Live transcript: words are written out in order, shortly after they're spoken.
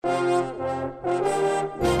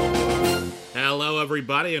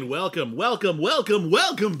everybody, and welcome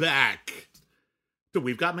back to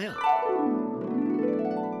We've Got Mail.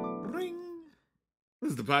 Ring.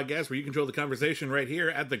 This is the podcast where you control the conversation right here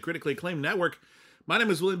at the Critically Acclaimed Network. My name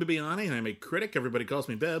is William Bibiani, and I'm a critic. Everybody calls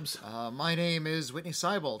me Bebs. My name is Whitney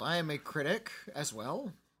Seibold. I am a critic as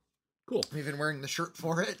well. Cool. I'm even wearing the shirt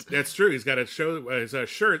for it. That's true. He's got a shirt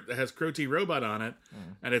that has Crow T. Robot on it,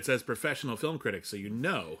 and it says professional film critic, so you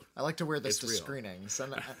know. I like to wear this to real. screenings.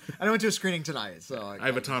 I went to a screening tonight, so I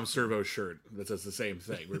have a Tom Servo shirt that says the same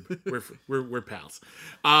thing. We're pals.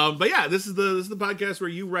 But yeah, this is the podcast where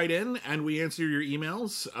you write in and we answer your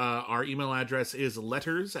emails. Our email address is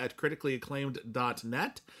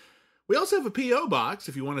letters@criticallyacclaimed.net. We also have a P.O. box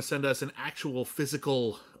if you want to send us an actual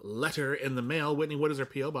physical letter in the mail. Whitney, what is our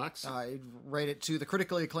P.O. box? Write it to the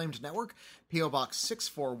Critically Acclaimed Network, P.O. Box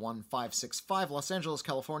 641565, Los Angeles,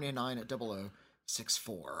 California,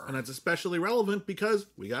 90064. And that's especially relevant because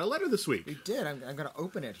we got a letter this week. We did. I'm going to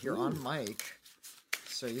open it here on mic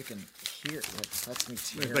so you can hear it. That's me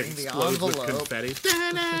tearing the envelope. With confetti.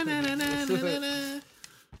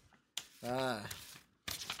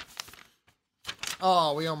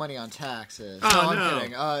 Oh, we owe money on taxes. Oh, no, I'm no.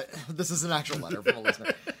 kidding. This is an actual letter from a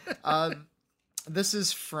listener. This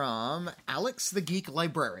is from Alex the Geek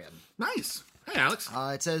Librarian. Nice. Hey, Alex.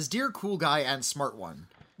 It says, "Dear cool guy and smart one."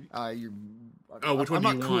 Which one I'm do you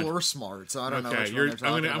not cool want? or smart, so I don't know which Okay, one they're talking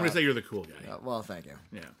I'm going to about. say you're the cool guy. Well, thank you.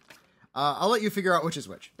 Yeah. I'll let you figure out which is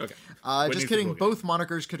which. Okay. Just Whitney's kidding. the cool guy. Both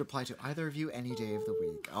monikers could apply to either of you any day of the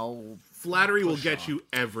week. Flattery will get you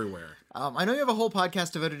everywhere. I know you have a whole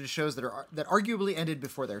podcast devoted to shows that arguably ended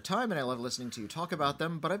before their time, and I love listening to you talk about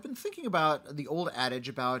them, but I've been thinking about the old adage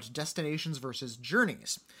about destinations versus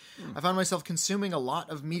journeys. I found myself consuming a lot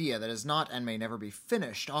of media that is not and may never be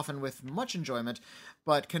finished, often with much enjoyment,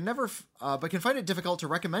 but can find it difficult to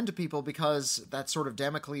recommend to people because that sort of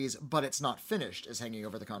Damocles, but it's not finished, is hanging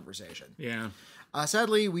over the conversation. Yeah.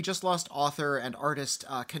 Sadly, we just lost author and artist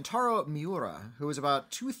Kentaro Miura, who was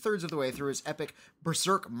about 2/3 of the way through his epic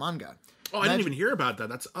Berserk manga. Oh, I didn't even hear about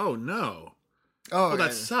that. Oh no. Oh,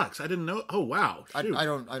 that sucks. I didn't know. Oh, wow. Shoot. I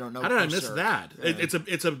don't know. How did I miss Berserk. that? Yeah.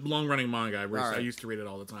 It's a long running manga. I right. used to read it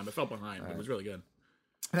all the time. I fell behind. But it was really good.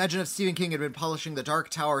 Imagine if Stephen King had been polishing The Dark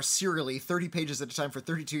Tower serially 30 pages at a time for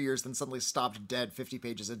 32 years, then suddenly stopped dead 50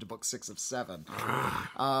 pages into book 6 of 7.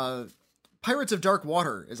 Pirates of Dark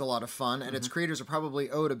Water is a lot of fun, and its creators are probably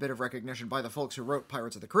owed a bit of recognition by the folks who wrote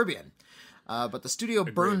Pirates of the Caribbean. But the studio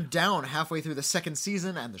burned down halfway through the second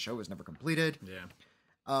season, and the show was never completed. Yeah.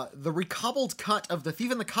 The recobbled cut of The Thief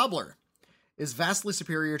and the Cobbler is vastly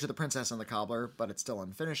superior to The Princess and the Cobbler, but it's still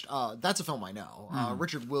unfinished. That's a film I know.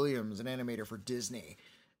 Richard Williams, an animator for Disney,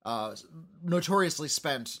 notoriously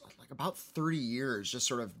spent about 30 years just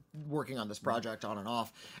sort of working on this project on and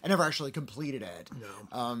off, and never actually completed it.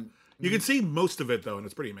 No. You can see most of it, though, and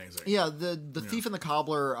it's pretty amazing. Yeah, the Thief and the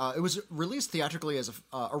Cobbler, it was released theatrically as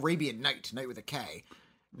Arabian Night with a K.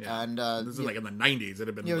 Yeah. And this is like in the 90s. It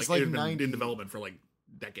had been, it was it had been 90 in development for like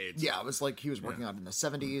decades. Yeah, it was like he was working on it in the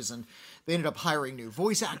 70s, and they ended up hiring new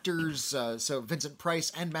voice actors. So Vincent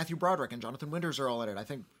Price and Matthew Broderick and Jonathan Winters are all in it. I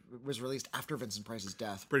think it was released after Vincent Price's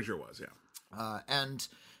death. Pretty sure it was, yeah. And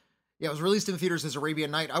yeah, it was released in theaters as Arabian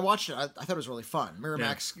Night. I watched it. I thought it was really fun.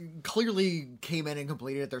 Miramax clearly came in and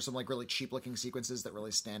completed it. There's some like really cheap looking sequences that really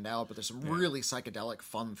stand out, but there's some really psychedelic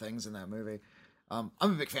fun things in that movie. I'm a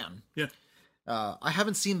big fan. Yeah. I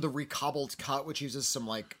haven't seen the recobbled cut, which uses some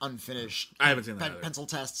like unfinished I haven't seen that either. pencil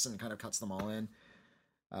tests and kind of cuts them all in.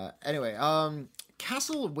 Anyway,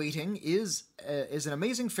 Castle Waiting is an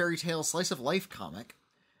amazing fairy tale slice of life comic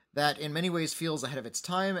that in many ways feels ahead of its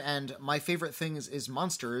time, and My Favorite Things is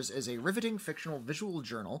Monsters is a riveting fictional visual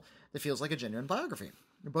journal that feels like a genuine biography.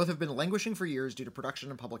 Both have been languishing for years due to production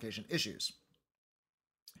and publication issues.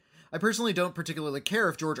 I personally don't particularly care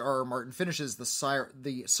if George R.R. Martin finishes the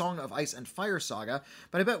Song of Ice and Fire saga,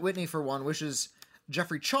 but I bet Whitney, for one, wishes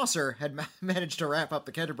Geoffrey Chaucer had managed to wrap up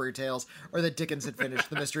the Canterbury Tales, or that Dickens had finished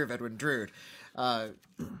The Mystery of Edwin Drood. Yeah,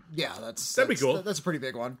 that'd be cool. That's a pretty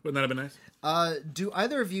big one. Wouldn't that have been nice? Do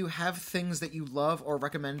either of you have things that you love or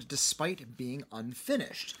recommend despite being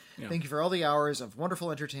unfinished? Yeah. Thank you for all the hours of wonderful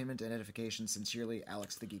entertainment and edification. Sincerely,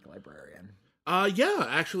 Alex the Geek Librarian. Yeah,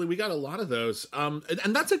 actually, we got a lot of those.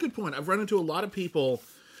 And that's a good point. I've run into a lot of people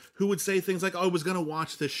who would say things like, oh, I was going to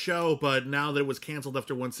watch this show, but now that it was canceled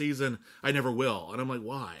after one season, I never will. And I'm like,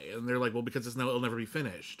 why? And they're like, well, because it'll never be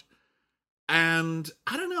finished. And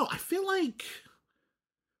I don't know. I feel like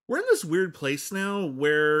we're in this weird place now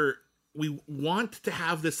where we want to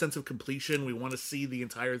have this sense of completion. We want to see the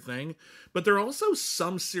entire thing. But there are also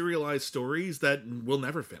some serialized stories that we'll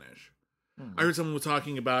never finish. I heard someone was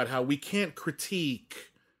talking about how we can't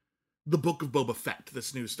critique the Book of Boba Fett,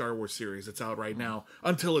 this new Star Wars series that's out right now,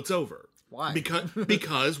 until it's over. Why?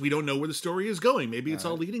 Because we don't know where the story is going. Maybe it's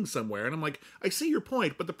all leading somewhere. And I'm like, I see your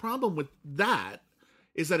point, but the problem with that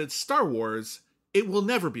is that it's Star Wars. It will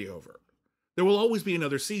never be over. There will always be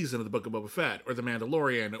another season of the Book of Boba Fett or The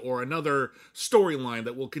Mandalorian or another storyline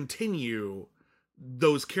that will continue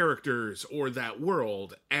those characters or that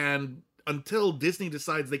world. And until Disney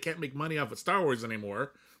decides they can't make money off of Star Wars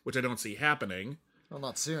anymore, which I don't see happening. Well,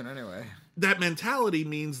 not soon, anyway. That mentality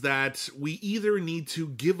means that we either need to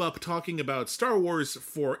give up talking about Star Wars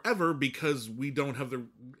forever because we don't have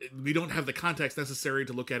the context necessary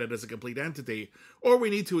to look at it as a complete entity, or we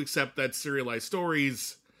need to accept that serialized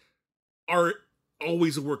stories are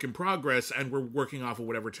always a work in progress and we're working off of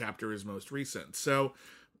whatever chapter is most recent. So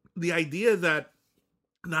the idea that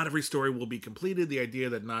not every story will be completed, the idea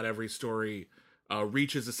that not every story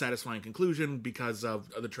reaches a satisfying conclusion because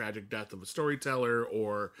of the tragic death of a storyteller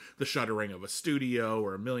or the shuttering of a studio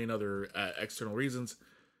or a million other external reasons.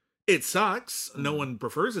 It sucks. No one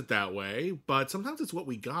prefers it that way, but sometimes it's what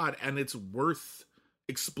we got, and it's worth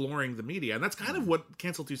exploring the media. And that's kind of what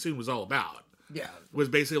Cancel Too Soon was all about. Yeah. Was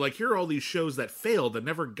basically like, here are all these shows that failed, that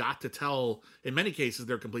never got to tell, in many cases,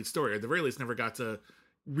 their complete story, or at the very least never got to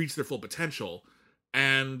reach their full potential.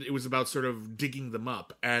 And it was about sort of digging them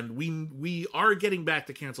up. And we are getting back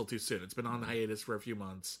to Cancel Too Soon. It's been on hiatus for a few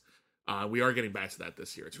months. We are getting back to that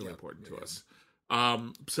this year. It's really important to us.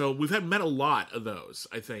 So we've met a lot of those,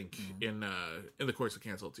 I think, in the course of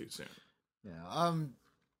Cancel Too Soon. Yeah.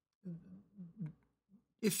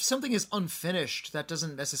 If something is unfinished, that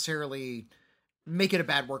doesn't necessarily make it a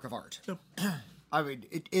bad work of art. No. I mean,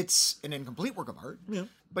 it's an incomplete work of art. Yeah.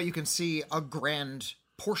 But you can see a grand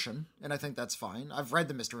portion, and I think that's fine. I've read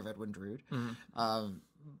The Mystery of Edwin Drood.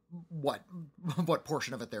 What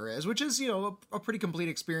portion of it there is, which is, a pretty complete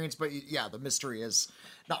experience, but yeah, the mystery is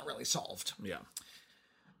not really solved. Yeah.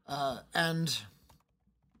 And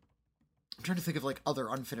I'm trying to think of other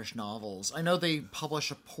unfinished novels. I know they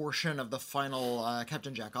publish a portion of the final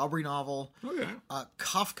Captain Jack Aubrey novel. Okay.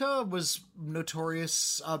 Kafka was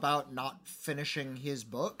notorious about not finishing his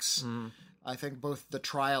books. I think both The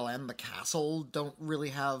Trial and The Castle don't really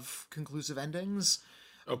have conclusive endings.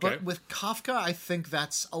 Okay. But with Kafka, I think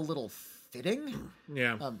that's a little fitting.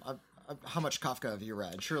 Yeah. How much Kafka have you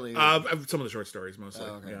read? Surely. Some of the short stories, mostly.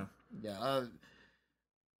 Okay. Yeah.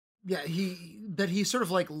 Yeah. He sort of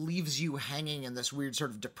leaves you hanging in this weird sort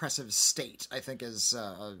of depressive state, I think is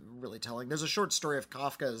really telling. There's a short story of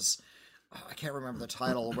Kafka's, I can't remember the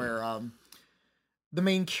title, where the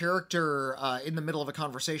main character in the middle of a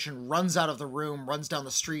conversation runs out of the room, runs down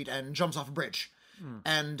the street, and jumps off a bridge.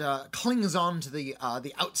 And clings on to the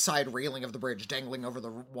outside railing of the bridge, dangling over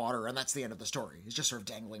the water, and that's the end of the story. He's just sort of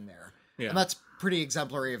dangling there. Yeah. And that's pretty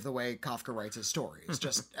exemplary of the way Kafka writes his story. It's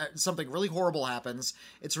just something really horrible happens,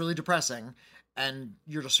 it's really depressing, and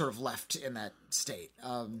you're just sort of left in that state.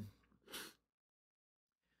 I'm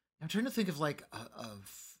trying to think of a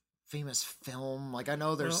famous film. I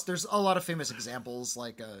know there's a lot of famous examples,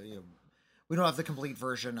 we don't have the complete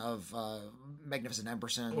version of Magnificent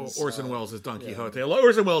Ambersons. Orson Welles' Don Quixote.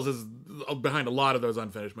 Orson Welles is behind a lot of those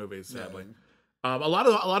unfinished movies, sadly. Yeah. A lot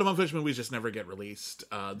of unfinished movies just never get released.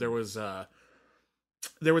 There was a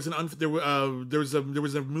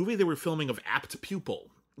movie they were filming of Apt Pupil,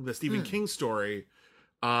 the Stephen King story,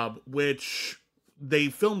 which they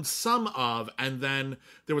filmed some of, and then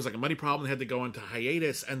there was a money problem. They had to go into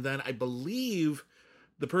hiatus, and then I believe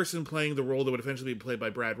the person playing the role that would eventually be played by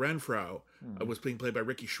Brad Renfro was being played by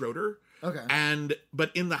Ricky Schroeder. Okay.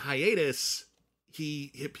 But in the hiatus,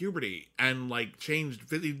 he hit puberty and changed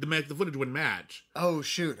the footage wouldn't match. Oh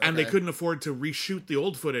shoot! Okay. And they couldn't afford to reshoot the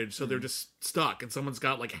old footage, so they're just stuck. And someone's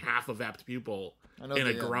got half of Apt Pupil in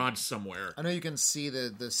a garage somewhere. I know you can see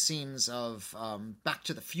the scenes of Back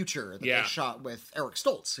to the Future that they shot with Eric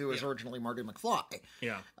Stoltz, who was originally Marty McFly.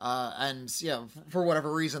 Yeah. For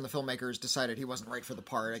whatever reason, the filmmakers decided he wasn't right for the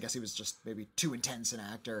part. I guess he was just maybe too intense an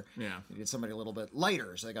actor. Yeah. They needed somebody a little bit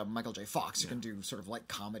lighter. So they got Michael J. Fox, who can do sort of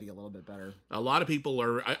comedy a little bit better. A lot of people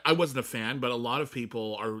are, I wasn't a fan, but a lot of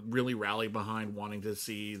people are really rallying behind wanting to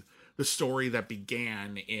see the story that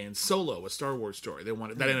began in Solo, a Star Wars story. They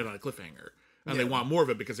wanted that ended on a cliffhanger. And they want more of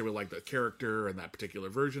it because they would like the character and that particular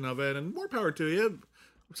version of it. And more power to you.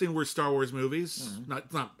 I've seen worse Star Wars movies.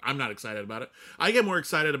 I'm not excited about it. I get more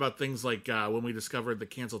excited about things like when we discovered the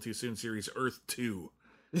Cancel Too Soon series, Earth 2.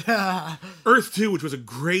 Yeah. Earth 2, which was a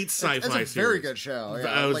great sci-fi series. It's a very good show.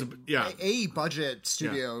 Yeah. A budget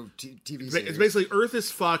studio TV series. It's basically Earth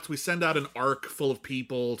is fucked. We send out an ark full of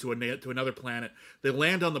people to another planet. They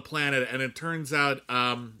land on the planet, and it turns out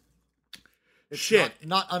shit.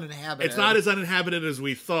 Not uninhabited. It's not as uninhabited as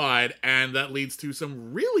we thought, and that leads to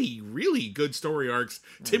some really, really good story arcs.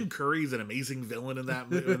 Tim Curry's an amazing villain in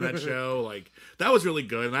that show. Like, that was really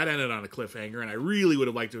good, and that ended on a cliffhanger, and I really would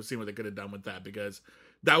have liked to have seen what they could have done with that, because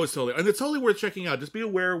that was totally... And it's totally worth checking out. Just be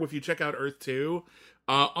aware if you check out Earth 2,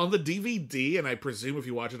 on the DVD, and I presume if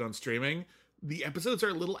you watch it on streaming, the episodes are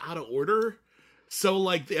a little out of order. So,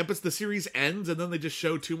 like, the series ends, and then they just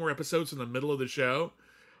show 2 more episodes in the middle of the show.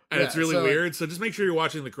 And it's really weird, so just make sure you're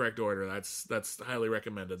watching the correct order. That's highly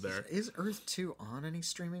recommended there. Is Earth 2 on any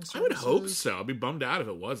streaming services? I would hope so. I'd be bummed out if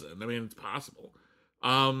it wasn't. I mean, it's possible.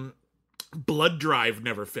 Blood Drive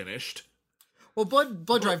never finished. Well,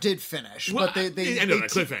 Blood Drive did finish, but they ended on a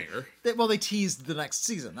cliffhanger. They teased the next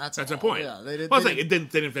season. That's the point. Yeah, they didn't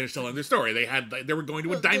finish telling their story. They were going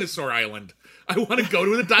to a dinosaur island. I want to go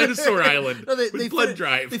to a dinosaur island with Blood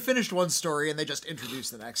Drive. They finished one story and they just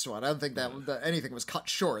introduced the next one. I don't think that anything was cut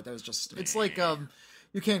short. That was just... It's like...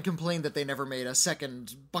 You can't complain that they never made a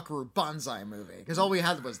second Buckaroo Banzai movie, because all we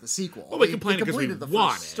had was the sequel. Well, we complained because we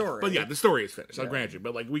want it. Story. But yeah, the story is finished, I'll grant you.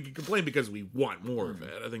 But like, we can complain because we want more of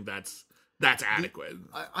it. I think that's adequate.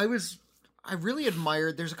 I really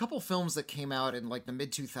admired... There's a couple films that came out in like the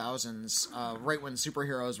mid-2000s, right when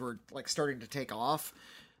superheroes were like starting to take off,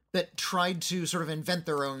 that tried to sort of invent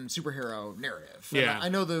their own superhero narrative. Yeah. And I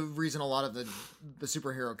know the reason a lot of the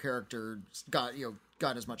superhero characters got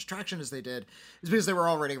as much traction as they did is because they were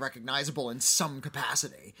already recognizable in some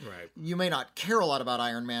capacity. Right. You may not care a lot about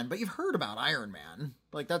Iron Man, but you've heard about Iron Man.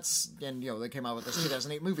 Like, and they came out with this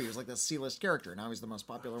 2008 movie. It was like the C-list character. Now he's the most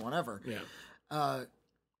popular one ever. Yeah.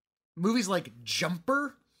 Movies like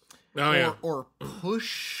Jumper or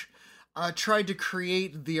Push tried to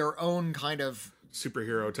create their own kind of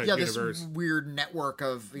superhero type universe. This weird network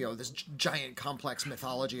of, this giant complex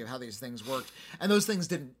mythology of how these things worked. And those things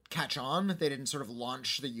didn't catch on. They didn't sort of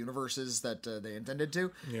launch the universes that they intended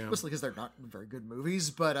to. Yeah. Mostly because they're not very good movies,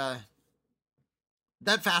 but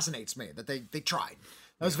that fascinates me that they tried.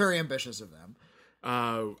 That was very ambitious of them.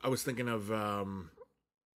 I was thinking of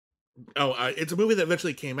it's a movie that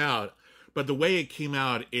eventually came out, but the way it came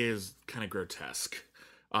out is kind of grotesque.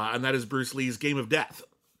 And that is Bruce Lee's Game of Death.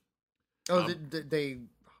 Oh, they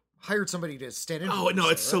hired somebody to stand in. Oh no,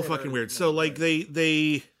 it's so fucking weird. So like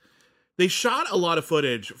they shot a lot of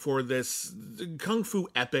footage for this kung fu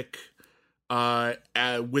epic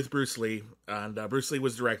with Bruce Lee, and Bruce Lee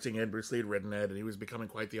was directing it. Bruce Lee had written it, and he was becoming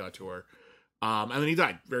quite the auteur. And then he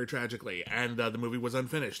died very tragically, and the movie was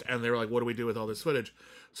unfinished. And they were like, "What do we do with all this footage?"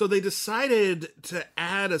 So they decided to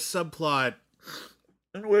add a subplot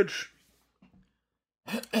in which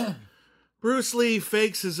Bruce Lee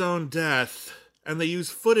fakes his own death, and they use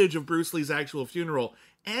footage of Bruce Lee's actual funeral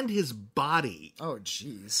and his body. Oh,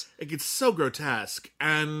 jeez. It gets so grotesque,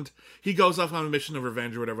 and he goes off on a mission of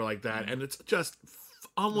revenge or whatever like that, and it's just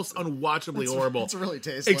almost unwatchably horrible. It's really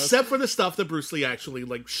tasteless. Except for the stuff that Bruce Lee actually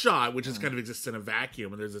shot, which is kind of exists in a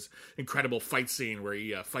vacuum. And there's this incredible fight scene where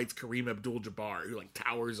he fights Kareem Abdul-Jabbar, who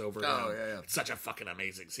towers over him. Yeah. It's such a fucking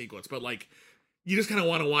amazing sequence, but you just kind of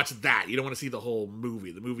want to watch that. You don't want to see the whole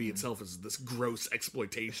movie. The movie itself is this gross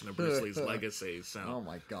exploitation of Bruce Lee's legacy. So, oh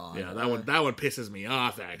my god, yeah, that one pisses me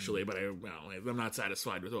off actually. But I'm not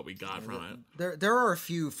satisfied with what we got from it. There are a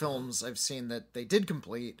few films I've seen that they did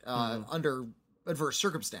complete under adverse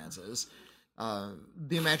circumstances. The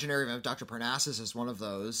Imaginarium of Dr. Parnassus is one of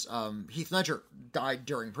those. Heath Ledger died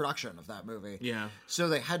during production of that movie. Yeah, so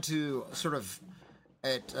they had to sort of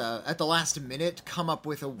at the last minute come up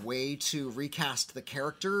with a way to recast the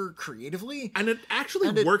character creatively, and it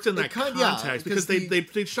actually worked in that context because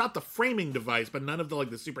they shot the framing device, but none of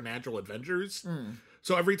the supernatural adventures.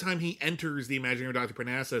 So every time he enters the Imaginary Dr.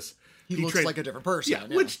 Parnassus, he looks like a different person.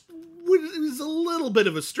 Yeah, which is a little bit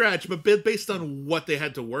of a stretch, but based on what they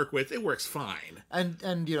had to work with, it works fine.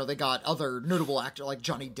 And they got other notable actors like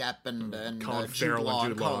Johnny Depp and Colin Farrell and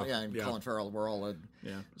Jude Law. Colin Farrell were all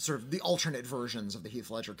sort of the alternate versions of the Heath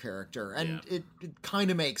Ledger character, and it kind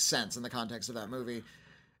of makes sense in the context of that movie,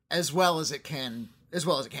 as well as it can,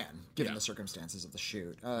 given the circumstances of the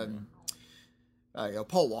shoot.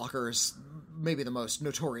 Paul Walker is maybe the most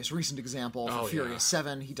notorious recent example for Furious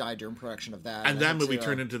 7. He died during production of that. And that movie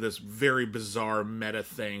turned into this very bizarre meta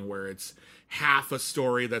thing where it's half a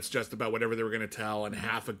story that's just about whatever they were going to tell and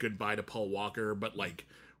half a goodbye to Paul Walker, but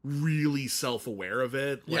really self-aware of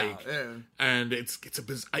it. And it's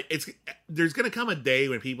there's going to come a day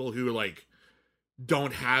when people who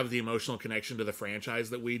don't have the emotional connection to the franchise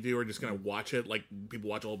that we do, are just going to watch it like people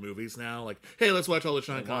watch old movies now. Like, hey, let's watch all the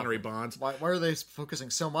Sean Connery Bonds. Why are they focusing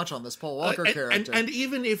so much on this Paul Walker character? And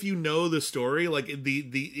even if you know the story, like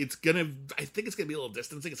it's gonna, I think it's gonna be a little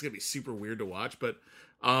distancing. It's gonna be super weird to watch, but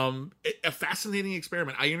a fascinating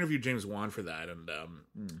experiment. I interviewed James Wan for that, and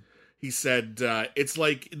he said it's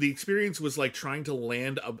like the experience was like trying to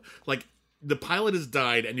land the pilot has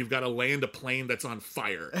died and you've got to land a plane that's on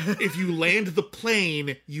fire. If you land the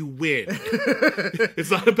plane, you win. It's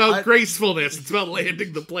not about gracefulness. It's about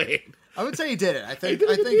landing the plane. I would say he did it. I think they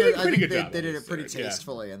did it pretty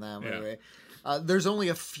tastefully in that movie. There's only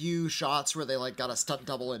a few shots where they like got a stunt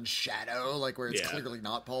double in shadow, like where it's clearly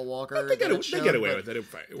not Paul Walker. They get away with it.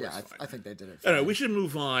 I think they did it. I don't know, we should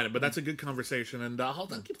move on, but that's a good conversation, and I'll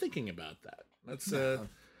keep thinking about that. That's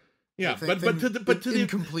but to the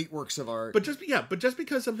incomplete works of art. But just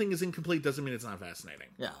because something is incomplete doesn't mean it's not fascinating.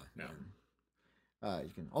 Yeah. No. You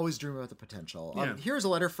can always dream about the potential. Yeah. Here's a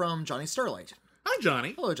letter from Johnny Starlight. Hi,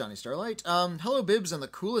 Johnny. Hello, Johnny Starlight. Hello, Bibbs and the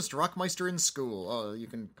coolest Rockmeister in school. Oh, you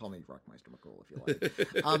can call me Rockmeister McCool if you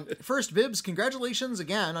like. First, Bibbs, congratulations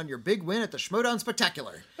again on your big win at the Schmodown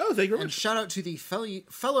Spectacular. Oh, thank you very and much. Shout out to the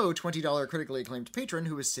fellow $20 critically acclaimed patron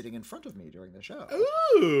who was sitting in front of me during the show.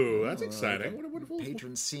 Ooh, that's exciting. What a wonderful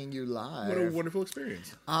patron seeing you live. What a wonderful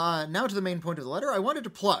experience. Now to the main point of the letter. I wanted to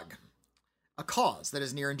plug a cause that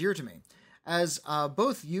is near and dear to me. As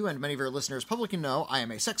both you and many of your listeners publicly know, I am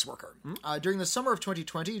a sex worker. During the summer of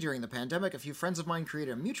 2020, during the pandemic, a few friends of mine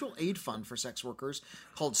created a mutual aid fund for sex workers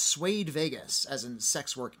called Suede Vegas, as in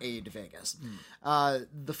Sex Work Aid Vegas.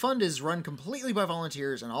 The fund is run completely by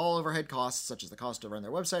volunteers, and all overhead costs, such as the cost to run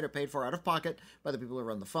their website, are paid for out of pocket by the people who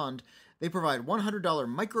run the fund. They provide $100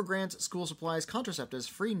 micro grants, school supplies, contraceptives,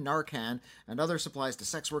 free Narcan, and other supplies to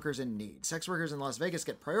sex workers in need. Sex workers in Las Vegas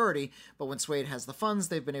get priority, but when Suede has the funds,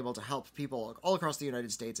 they've been able to help people all across the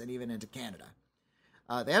United States and even into Canada.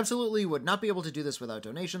 They absolutely would not be able to do this without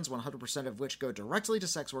donations, 100% of which go directly to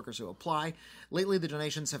sex workers who apply. Lately, the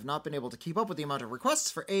donations have not been able to keep up with the amount of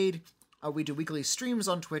requests for aid. We do weekly streams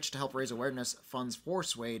on Twitch to help raise awareness funds for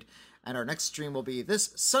Suede, and our next stream will be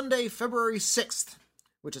this Sunday, February 6th.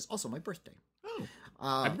 Which is also my birthday. Oh,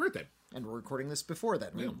 happy birthday. And we're recording this before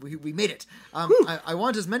then. Yeah. We made it. I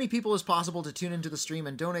want as many people as possible to tune into the stream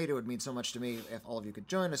and donate. It would mean so much to me if all of you could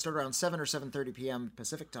join. I start around 7 or 7:30 p.m.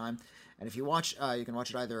 Pacific time. And if you watch, you can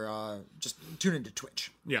watch it either, just tune into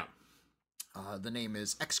Twitch. Yeah. The name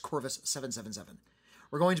is xcorvus777.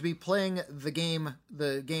 We're going to be playing the game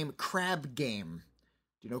Crab Game.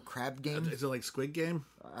 Do you know Crab Game? Is it like Squid Game?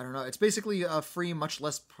 I don't know. It's basically a free, much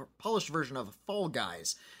less polished version of Fall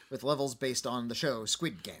Guys, with levels based on the show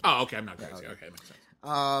Squid Game. Oh, okay. I'm not crazy. Okay, makes sense.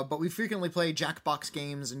 But we frequently play Jackbox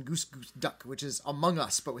games and Goose Goose Duck, which is Among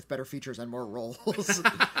Us, but with better features and more roles.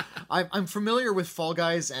 I'm familiar with Fall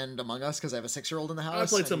Guys and Among Us because I have a 6-year-old in the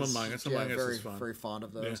house. I played some Among Us. Among Us very, is fun. Very fond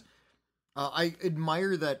of those. Yeah. I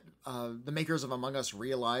admire that the makers of Among Us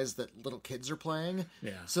realize that little kids are playing,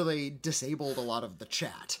 so they disabled a lot of the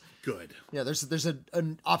chat. Good. Yeah, there's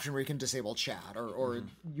an option where you can disable chat, or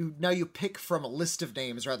you pick from a list of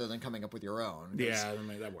names rather than coming up with your own. Yeah,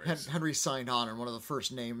 that works. Henry signed on, and one of the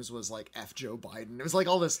first names was like F. Joe Biden. It was like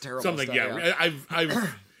all this terrible something. stuff. Yeah,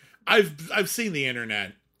 I've seen the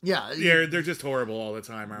internet. Yeah, they're just horrible all the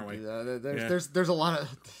time, aren't we? There's a lot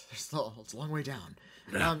of it's a long way down.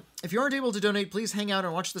 If you aren't able to donate, please hang out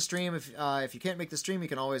and watch the stream. If you can't make the stream, you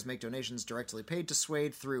can always make donations directly paid to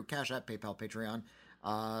Suede through Cash App, PayPal, Patreon.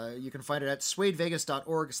 You can find it at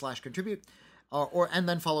suedevegas.org/contribute, and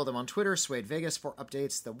then follow them on Twitter, Suede Vegas, for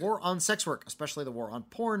updates. The war on sex work, especially the war on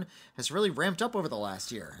porn, has really ramped up over the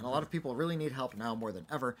last year, and a lot of people really need help now more than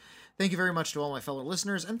ever. Thank you very much to all my fellow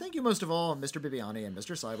listeners, and thank you most of all, Mr. Bibiani and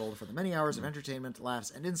Mr. Seibold, for the many hours of entertainment,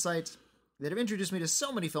 laughs, and insight that have introduced me to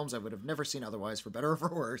so many films I would have never seen otherwise, for better or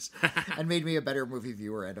for worse, and made me a better movie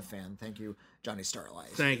viewer and a fan. Thank you, Johnny Starlight.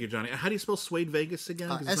 Thank you, Johnny. How do you spell Suede Vegas again?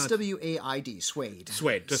 SWAID, Suede.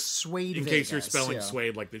 Suede. Just Suede in Vegas, case you're spelling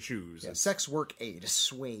suede like the shoes. Yeah, sex work aid,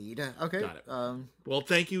 Suede. Okay. Got it. Well,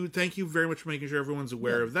 thank you very much for making sure everyone's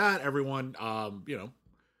aware of that. Everyone,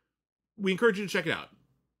 we encourage you to check it out.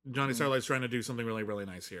 Johnny Starlight's trying to do something really, really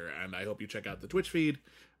nice here, and I hope you check out the Twitch feed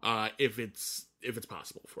if it's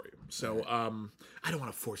possible for you. So I don't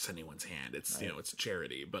want to force anyone's hand. It's it's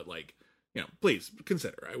charity, but please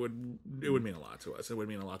consider. It would mean a lot to us. It would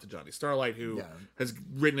mean a lot to Johnny Starlight, who has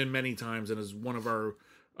written in many times and is one of our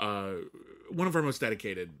most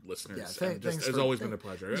dedicated listeners. Has always been a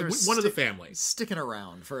pleasure. One of the family, sticking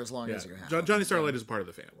around for as long as you have. Johnny Starlight is part of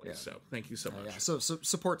the family, so thank you so much. So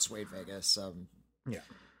support Suede Vegas. Yeah.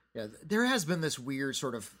 There has been this weird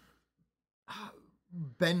sort of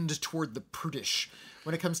bend toward the prudish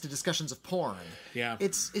when it comes to discussions of porn. Yeah.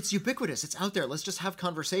 It's ubiquitous. It's out there. Let's just have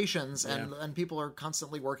conversations, and people are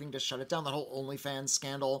constantly working to shut it down. That whole OnlyFans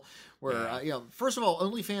scandal, where first of all,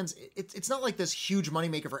 OnlyFans, it's not like this huge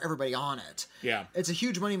moneymaker for everybody on it. Yeah. It's a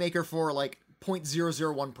huge moneymaker for like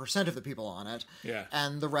 0.001% of the people on it. Yeah.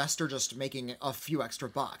 And the rest are just making a few extra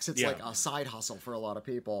bucks. It's like a side hustle for a lot of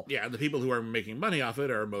people. Yeah, and the people who are making money off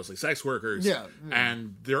it are mostly sex workers. Yeah.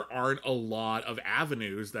 And there aren't a lot of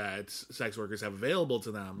avenues that sex workers have available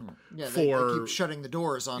to them. Yeah, for they keep shutting the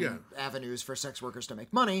doors on avenues for sex workers to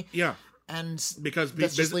make money. Yeah. And because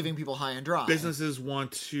that's just leaving people high and dry. Businesses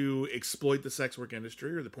want to exploit the sex work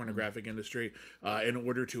industry or the pornographic industry in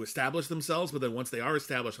order to establish themselves. But then once they are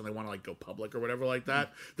established and they want to like go public or whatever like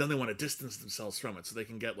that, then they want to distance themselves from it so they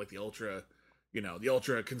can get like the ultra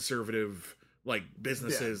conservative like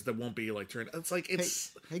businesses that won't be like turned. It's like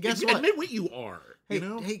hey guess what? Admit what you are. Hey, you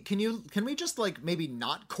know? Hey, can we just like maybe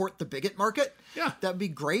not court the bigot market? Yeah, that'd be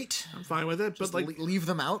great. I'm fine with it, just but like leave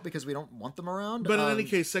them out because we don't want them around. But in any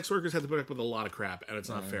case, sex workers have to put up with a lot of crap, and it's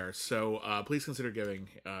not fair. So please consider giving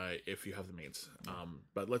if you have the means.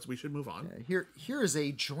 But we should move on. Here is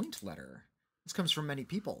a joint letter. This comes from many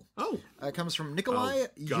people. Oh, it comes from Nikolai.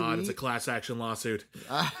 God, it's a class action lawsuit.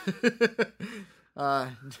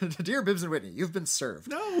 Dear Bibbs and Whitney, you've been served.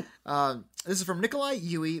 No. This is from Nikolai,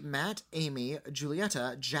 Yui, Matt, Amy,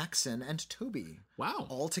 Julieta, Jackson, and Toby. Wow.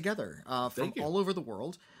 All together from all over the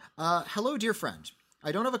world. Hello, dear friend.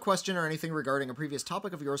 I don't have a question or anything regarding a previous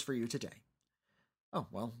topic of yours for you today. Oh,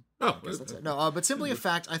 well. Oh, I guess that's it. No, but simply a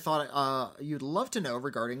fact I thought you'd love to know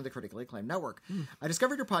regarding the critically acclaimed network. I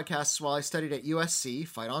discovered your podcasts while I studied at USC,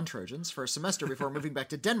 Fight on Trojans, for a semester before moving back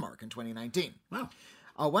to Denmark in 2019. Wow.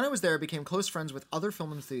 When I was there, I became close friends with other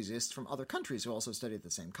film enthusiasts from other countries who also studied at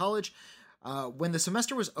the same college. When the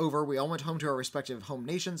semester was over, we all went home to our respective home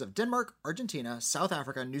nations of Denmark, Argentina, South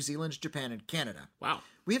Africa, New Zealand, Japan, and Canada. Wow.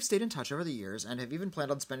 We have stayed in touch over the years and have even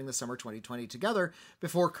planned on spending the summer 2020 together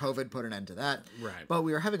before COVID put an end to that. Right. But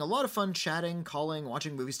we are having a lot of fun chatting, calling,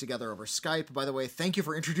 watching movies together over Skype. By the way, thank you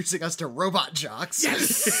for introducing us to Robot Jocks.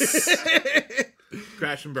 Yes!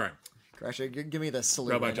 Crash and burn. Crash, give me the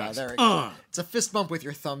salute. Robot right Jocks. There we go. It's a fist bump with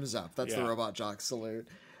your thumbs up. That's the Yeah. Robot Jocks salute.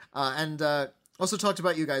 And also talked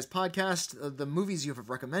about you guys' podcast, the movies you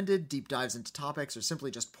have recommended, deep dives into topics, or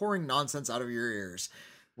simply just pouring nonsense out of your ears.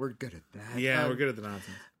 We're good at that. Yeah, we're good at the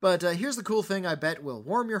nonsense. But here's the cool thing I bet will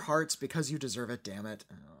warm your hearts because you deserve it, damn it.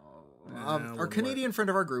 Our Canadian friend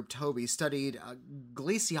of our group, Toby, studied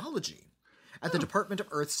glaciology at the Department of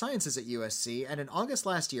Earth Sciences at USC, and in August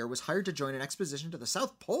last year was hired to join an expedition to the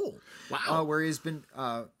South Pole. Wow. Where he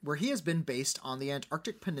has been based on the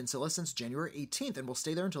Antarctic Peninsula since January 18th, and will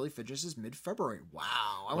stay there until he finishes mid-February.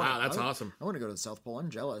 Wow. That's awesome. I want to go to the South Pole.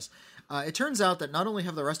 I'm jealous. It turns out that not only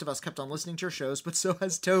have the rest of us kept on listening to your shows, but so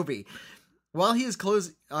has Toby. While he has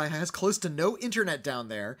close to no internet down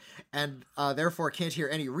there, and therefore can't hear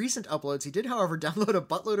any recent uploads, he did, however, download a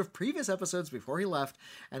buttload of previous episodes before he left,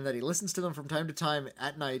 and that he listens to them from time to time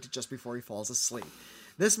at night just before he falls asleep.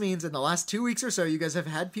 This means in the last 2 weeks or so, you guys have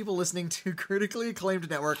had people listening to Critically Acclaimed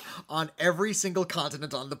Network on every single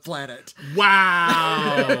continent on the planet.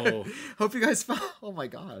 Wow. Hope you guys found... Oh my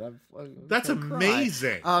god. That's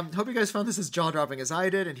amazing. Hope you guys found this as jaw-dropping as I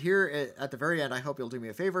did. And here at the very end, I hope you'll do me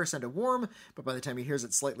a favor. Send a warm, but by the time he hears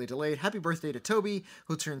it, slightly delayed, happy birthday to Toby,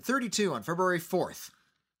 who'll turn 32 on February 4th.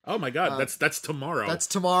 Oh my god, that's tomorrow. That's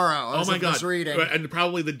tomorrow. Oh my god. Reading. And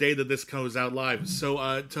probably the day that this goes out live.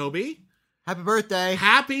 So, Toby... Happy birthday.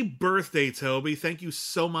 Happy birthday, Toby. Thank you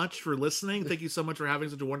so much for listening. Thank you so much for having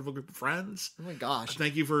such a wonderful group of friends. Oh my gosh.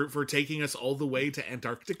 Thank you for taking us all the way to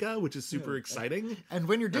Antarctica, which is super exciting. And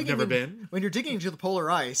when you're digging when you're digging into the polar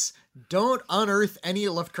ice, don't unearth any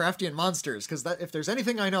Lovecraftian monsters, because if there's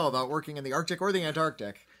anything I know about working in the Arctic or the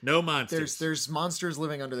Antarctic, no monsters. There's monsters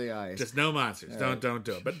living under the ice. Just no monsters. Don't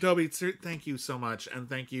do it. But Toby, thank you so much, and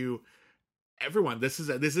thank you everyone. This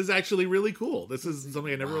is actually really cool. This is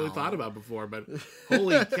something I never really thought about before, but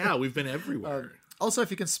holy cow, we've been everywhere. Also,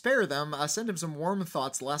 if you can spare them, send him some warm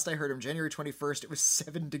thoughts. Last I heard him, January 21st, it was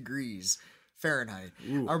 7 degrees Fahrenheit.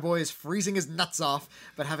 Ooh. Our boy is freezing his nuts off,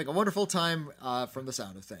 but having a wonderful time from the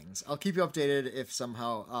sound of things. I'll keep you updated if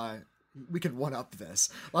somehow we can one-up this.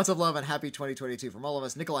 Lots of love and happy 2022 from all of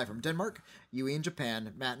us. Nikolai from Denmark, Yui in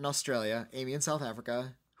Japan, Matt in Australia, Amy in South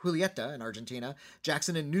Africa, Julieta in Argentina,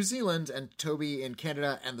 Jackson in New Zealand, and Toby in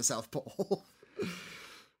Canada and the South Pole.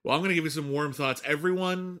 Well, I'm going to give you some warm thoughts.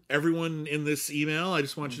 Everyone in this email, I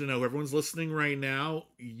just want you to know, everyone's listening right now,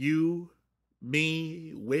 you,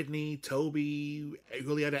 me, Whitney, Toby,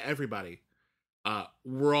 Julieta, everybody,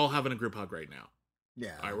 we're all having a group hug right now.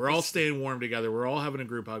 Yeah. All right, we're all staying warm together. We're all having a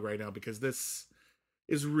group hug right now because this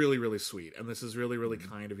is really, really sweet, and this is really, really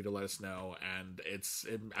kind of you to let us know. And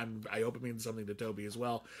and I hope it means something to Toby as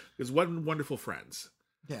well, because what wonderful friends.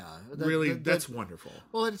 Yeah, That's wonderful.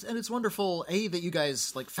 Well, it's wonderful. That you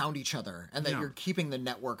guys like found each other, and that you're keeping the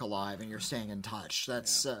network alive, and you're staying in touch.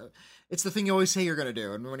 That's it's the thing you always say you're going to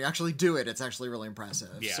do, and when you actually do it, it's actually really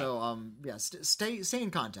impressive. Yeah. So stay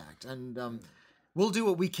in contact, and we'll do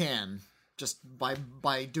what we can just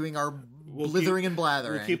by doing our blithering and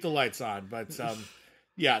blathering. We'll keep the lights on, but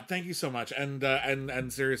yeah, thank you so much,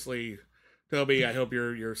 and seriously, Toby, I hope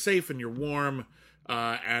you're safe and you're warm,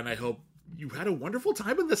 and I hope you had a wonderful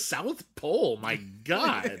time in the South Pole. My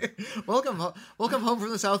God. welcome home from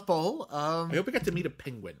the South Pole. I hope I got to meet a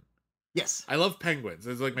penguin. Yes. I love penguins.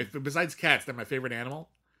 It's like besides cats, they're my favorite animal.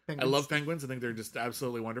 Penguins. I love penguins. I think they're just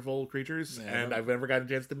absolutely wonderful creatures, and I've never gotten a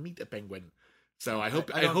chance to meet a penguin. So I hope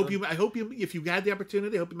you if you had the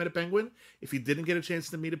opportunity, I hope you met a penguin. If you didn't get a chance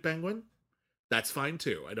to meet a penguin, that's fine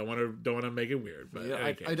too. I don't want to make it weird, but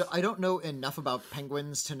I don't know enough about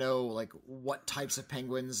penguins to know like what types of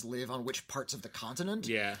penguins live on which parts of the continent.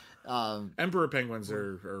 Yeah, emperor penguins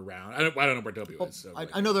are around. I don't know where W is. So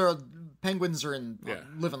I know there are penguins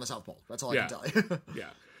live on the South Pole. That's all I can tell you.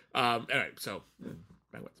 Yeah. Anyway, so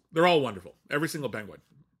penguins, they're all wonderful. Every single penguin,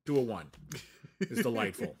 201. Is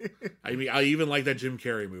delightful. I mean, I even like that Jim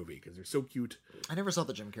Carrey movie because they're so cute. I never saw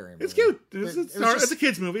the Jim Carrey movie. It's cute. It's a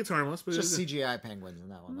kid's movie. It's harmless. But just CGI penguins in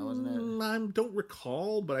that one, wasn't it? I don't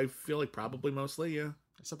recall, but I feel like probably mostly, yeah.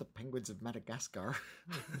 I saw the Penguins of Madagascar.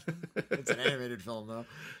 It's an animated film, though.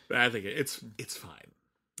 But I think it's fine.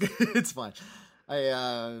 It's fine.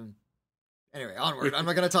 Anyway, onward. I'm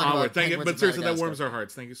not going to talk about Penguins but seriously, that warms our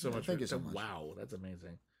hearts. Thank you so much. Thank you so much. Wow, that's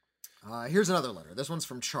amazing. Here's another letter. This one's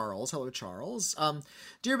from Charles. Hello, Charles.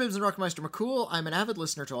 Dear Bibbs and Rockmeister McCool, I'm an avid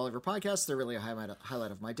listener to all of your podcasts. They're really a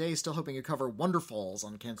highlight of my day. Still hoping you cover Wonderfalls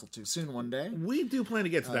on Cancel Too Soon one day. We do plan to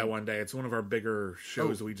get to that one day. It's one of our bigger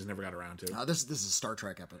shows that we just never got around to. This is a Star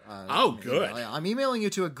Trek episode. Good. I'm emailing you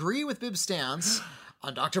to agree with Bibbs' stance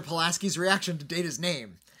on Dr. Pulaski's reaction to Data's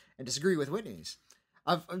name and disagree with Whitney's.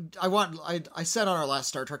 I said on our last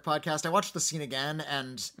Star Trek podcast, I watched the scene again,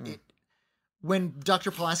 and when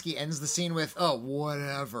Dr. Pulaski ends the scene with, oh,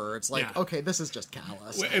 whatever, it's like, okay, this is just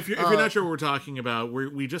callous. If you're not sure what we're talking about,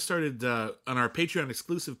 we just started on our Patreon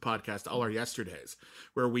exclusive podcast, All Our Yesterdays,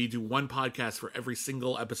 where we do one podcast for every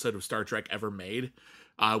single episode of Star Trek ever made.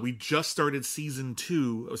 We just started season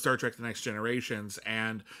 2 of Star Trek The Next Generations,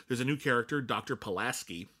 and there's a new character, Dr.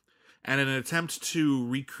 Pulaski. And in an attempt to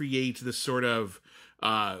recreate this sort of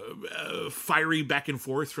fiery back and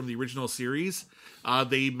forth from the original series,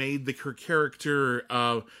 they made her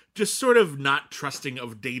character just sort of not trusting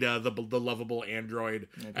of Data, the lovable android,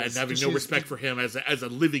 and having no respect for him as a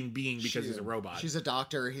living being because he's a robot. She's a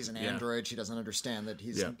doctor, he's an android, she doesn't understand that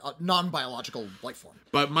he's a non-biological life form.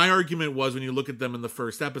 But my argument was, when you look at them in the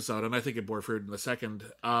first episode, and I think it bore fruit in the second,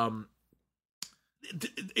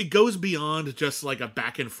 it goes beyond just like a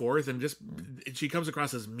back and forth, and just she comes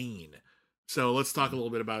across as mean. So let's talk a little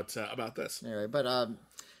bit about this. Anyway, but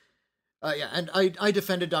and I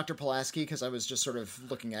defended Dr. Pulaski because I was just sort of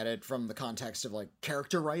looking at it from the context of like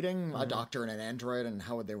character writing, a doctor and an android, and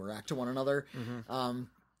how would they react to one another.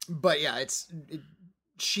 But yeah,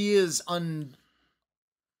 she is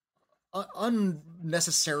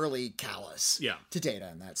unnecessarily callous to Data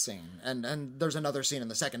in that scene, and there's another scene in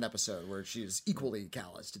the second episode where she's equally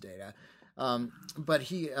callous to Data. But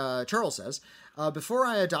Charles says, before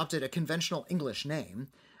I adopted a conventional English name,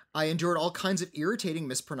 I endured all kinds of irritating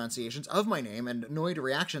mispronunciations of my name and annoyed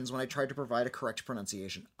reactions when I tried to provide a correct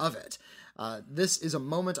pronunciation of it. This is a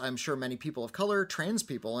moment I'm sure many people of color, trans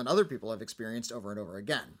people, and other people have experienced over and over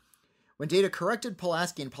again. When Data corrected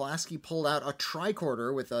Pulaski and Pulaski pulled out a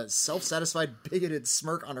tricorder with a self-satisfied, bigoted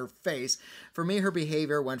smirk on her face, for me her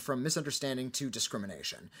behavior went from misunderstanding to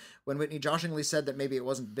discrimination. When Whitney joshingly said that maybe it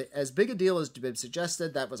wasn't as big a deal as Bibb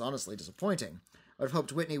suggested, that was honestly disappointing. I would have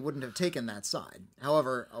hoped Whitney wouldn't have taken that side.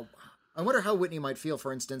 However, I wonder how Whitney might feel,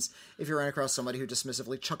 for instance, if he ran across somebody who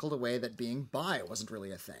dismissively chuckled away that being bi wasn't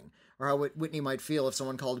really a thing. Or how Whitney might feel if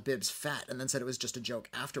someone called Bibbs fat and then said it was just a joke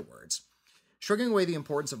afterwards. Shrugging away the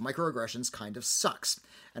importance of microaggressions kind of sucks,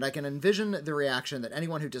 and I can envision the reaction that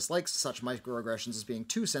anyone who dislikes such microaggressions is being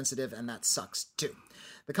too sensitive, and that sucks too.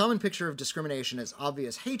 The common picture of discrimination is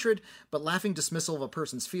obvious hatred, but laughing dismissal of a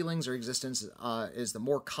person's feelings or existence is the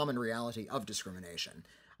more common reality of discrimination.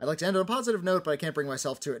 I'd like to end on a positive note, but I can't bring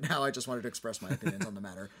myself to it now. I just wanted to express my opinions on the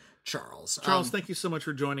matter. Charles. Charles, thank you so much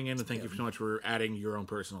for joining in, and thank you so much for adding your own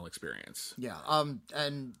personal experience. Yeah,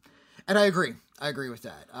 and I agree. I agree with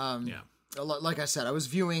that. Like I said, I was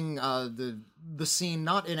viewing the the scene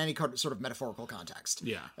not in any sort of metaphorical context.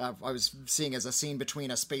 Yeah. I was seeing as a scene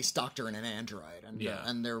between a space doctor and an android, and Yeah.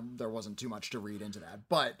 And there wasn't too much to read into that,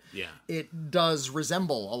 but Yeah. it does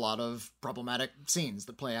resemble a lot of problematic scenes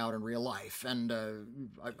that play out in real life, and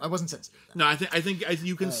I wasn't sensitive to that. No, I think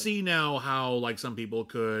you can see now how like some people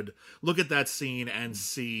could look at that scene and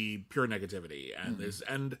see pure negativity and this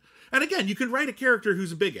and again, you can write a character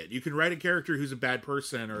who's a bigot. You can write a character who's a bad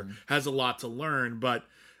person or has a lot to learn, but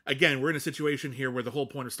again, we're in a situation here where the whole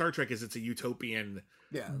point of Star Trek is it's a utopian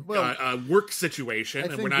work situation,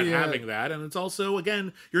 and we're not having that. And it's also,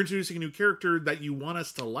 again, you're introducing a new character that you want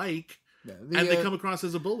us to like, and they come across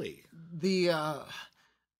as a bully.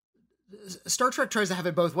 Star Trek tries to have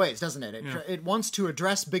it both ways, doesn't it? It wants to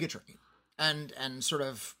address bigotry and sort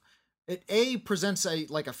of it presents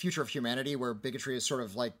a future of humanity where bigotry is sort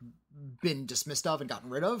of like been dismissed of and gotten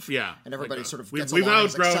rid of. Yeah. And everybody sort of gets we've along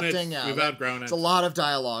outgrown accepting. it. Yeah, we've outgrown it. It's a lot of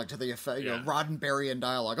dialogue to the effect, Roddenberryan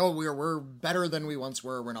dialogue. Oh, we're better than we once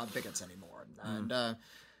were. We're not bigots anymore. And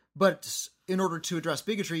but in order to address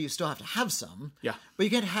bigotry, you still have to have some. Yeah. But you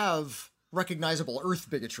can't have recognizable Earth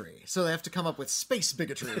bigotry. So they have to come up with space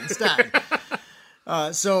bigotry instead.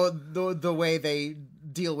 So the way they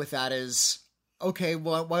deal with that is, okay,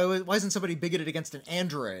 well, why isn't somebody bigoted against an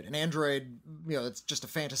android? An android, it's just a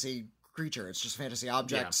fantasy creature. It's just a fantasy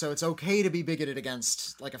object. Yeah. So it's okay to be bigoted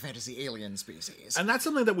against like a fantasy alien species. And that's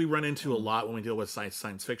something that we run into a lot when we deal with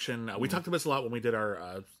science fiction. We talked about this a lot when we did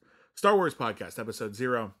our Star Wars podcast, episode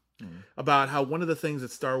 0, about how one of the things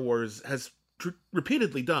that Star Wars has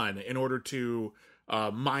repeatedly done in order to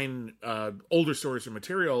mine older stories or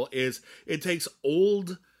material is it takes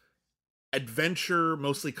old adventure,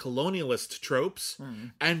 mostly colonialist tropes,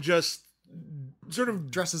 and just sort of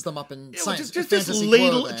dresses them up in science, just fantasy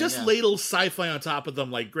ladle clothing, ladle sci-fi on top of them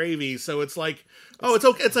like gravy. So it's like, it's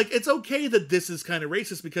okay. It's okay that this is kind of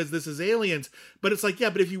racist because this is aliens, but it's like, yeah,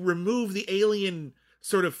 but if you remove the alien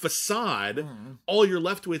sort of facade, all you're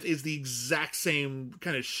left with is the exact same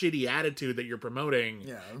kind of shitty attitude that you're promoting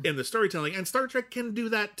in the storytelling. And Star Trek can do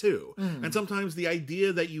that too. And sometimes the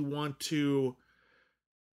idea that you want to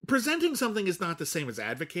presenting something is not the same as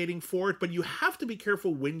advocating for it, but you have to be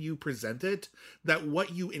careful when you present it that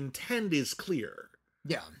what you intend is clear.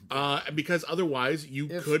 Yeah. Because otherwise you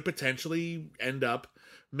could potentially end up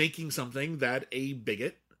making something that a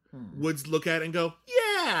bigot would look at and go,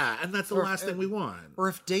 yeah, and that's the last thing we want. Or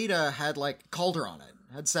if Data had like Calder on it,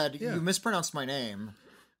 had said, you mispronounced my name,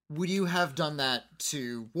 would you have done that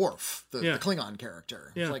to Worf, the Klingon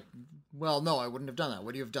character? Yeah. It's like, well, no, I wouldn't have done that.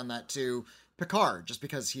 Would you have done that to Picard just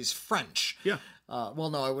because he's French? Yeah. Well,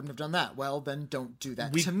 no, I wouldn't have done that. Well, then don't do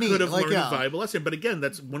that we to me. We could have learned a valuable lesson. But again,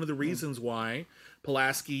 that's one of the reasons why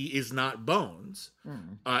Pulaski is not Bones.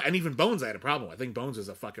 And even Bones I had a problem with. I think Bones is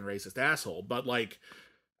a fucking racist asshole. But like,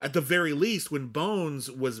 at the very least, when Bones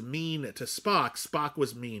was mean to Spock, Spock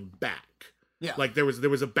was mean back. Yeah. Like there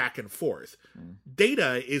was a back and forth.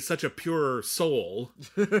 Data is such a pure soul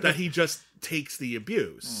that he just takes the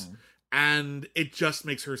abuse. And it just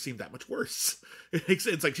makes her seem that much worse.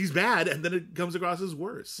 It's like she's bad, and then it comes across as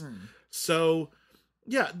worse. So,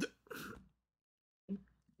 yeah,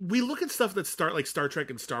 we look at stuff that start like Star Trek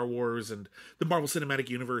and Star Wars and the Marvel Cinematic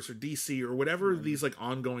Universe or DC or whatever these like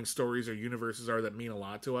ongoing stories or universes are that mean a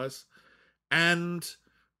lot to us. And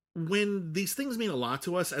when these things mean a lot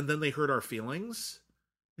to us and then they hurt our feelings,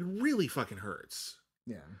 it really fucking hurts.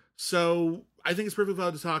 Yeah. So I think it's perfectly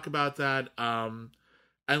valid to talk about that.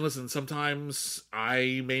 And listen, sometimes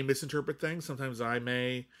I may misinterpret things. Sometimes I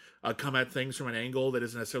may come at things from an angle that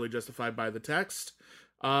isn't necessarily justified by the text.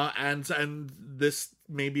 And this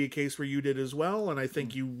may be a case where you did as well. And I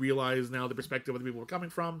think you realize now the perspective of the people we're coming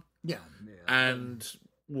from. Yeah. And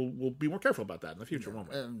we'll be more careful about that in the future, won't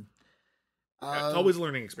we? It's always a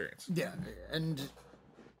learning experience. Yeah. And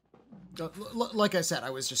like I said,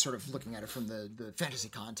 I was just sort of looking at it from the fantasy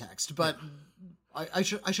context, but I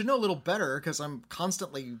should know a little better because I'm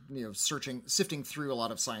constantly sifting through a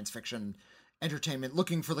lot of science fiction entertainment,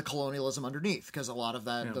 looking for the colonialism underneath, because a lot of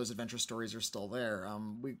those adventure stories are still there.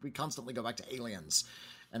 We constantly go back to Aliens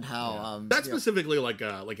and how that's specifically like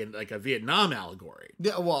a Vietnam allegory.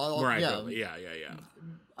 Yeah, well, yeah.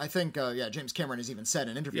 I think James Cameron has even said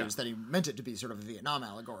in interviews that he meant it to be sort of a Vietnam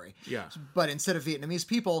allegory. Yeah, but instead of Vietnamese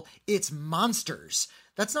people, it's monsters.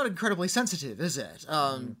 That's not incredibly sensitive, is it?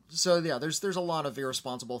 So yeah, there's a lot of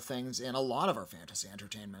irresponsible things in a lot of our fantasy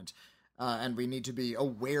entertainment, and we need to be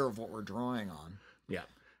aware of what we're drawing on. Yeah,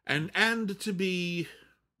 and to be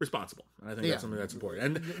responsible. And I think that's something that's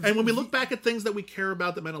important. And when we look back at things that we care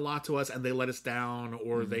about that meant a lot to us, and they let us down,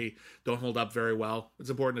 or they don't hold up very well, it's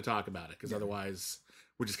important to talk about it because otherwise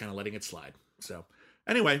we're just kind of letting it slide. So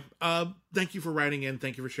Anyway, thank you for writing in.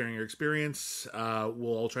 Thank you for sharing your experience.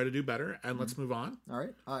 We'll all try to do better, and let's move on. All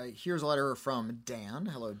right. Here's a letter from Dan.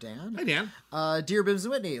 Hello, Dan. Hi, Dan. Dear Bibbs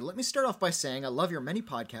and Whitney, let me start off by saying I love your many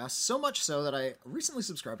podcasts, so much so that I recently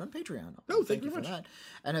subscribed on Patreon. Oh, thank you for very much. that.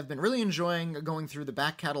 And have been really enjoying going through the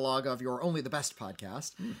back catalog of your Only the Best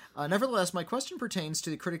podcast. Nevertheless, my question pertains to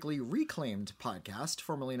the critically reclaimed podcast,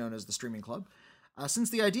 formerly known as the Streaming Club.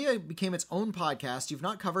 Since the idea became its own podcast, you've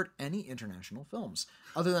not covered any international films,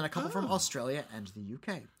 other than a couple from Australia and the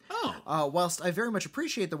UK. Whilst I very much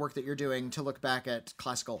appreciate the work that you're doing to look back at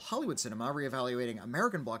classical Hollywood cinema, reevaluating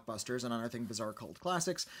American blockbusters and unearthing bizarre cult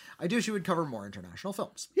classics, I do wish you would cover more international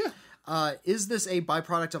films. Yeah. Is this a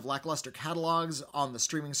byproduct of lackluster catalogs on the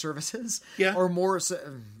streaming services? Yeah. Or more so,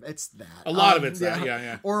 it's that. A lot of it's that,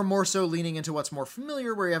 yeah. Or more so leaning into what's more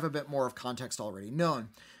familiar, where you have a bit more of context already known.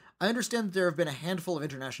 I understand that there have been a handful of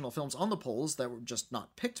international films on the polls that were just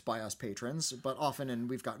not picked by us patrons, but often in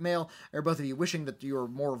We've Got Mail, are both of you wishing that you were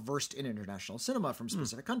more versed in international cinema from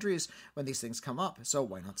specific countries when these things come up, so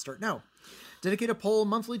why not start now? Dedicate a poll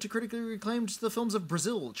monthly to critically reclaimed the films of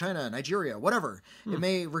Brazil, China, Nigeria, whatever. It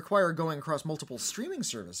may require going across multiple streaming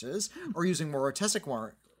services, or using more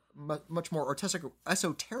much more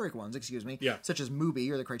esoteric ones, such as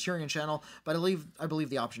Mubi or the Criterion Channel, but I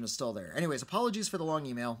believe the option is still there. Anyways, apologies for the long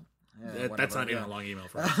email. That's not even a long email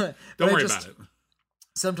for us. Don't worry about it.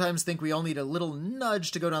 Sometimes think we all need a little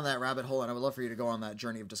nudge to go down that rabbit hole, and I would love for you to go on that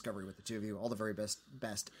journey of discovery with the two of you. All the very best,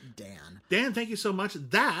 Dan. Dan, thank you so much.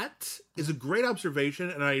 That is a great observation,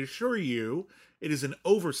 and I assure you, it is an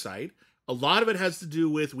oversight. A lot of it has to do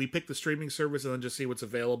with we pick the streaming service and then just see what's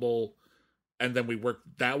available, and then we work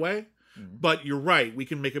that way. But you're right. We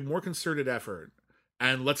can make a more concerted effort,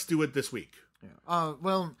 and let's do it this week.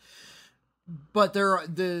 Yeah. But there are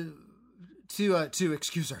to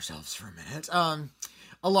excuse ourselves for a minute.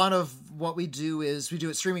 A lot of what we do is we do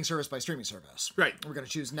it streaming service by streaming service. Right. We're going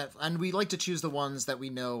to choose Netflix, and we like to choose the ones that we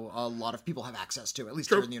know a lot of people have access to, at least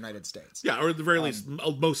here in the United States. Yeah, or at the very least,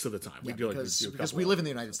 most of the time. We do because we live in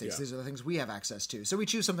the United States. These are the things we have access to. So we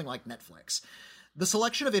choose something like Netflix. The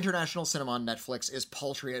selection of international cinema on Netflix is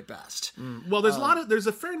paltry at best. Well, there's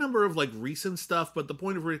a fair number of like recent stuff, but the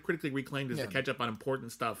point of critically reclaimed is to catch up on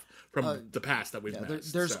important stuff from the past that we've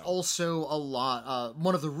missed. There's also a lot.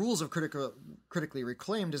 One of the rules of critically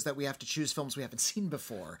reclaimed is that we have to choose films we haven't seen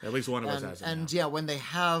before. At least one of us has. And when they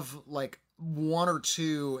have like one or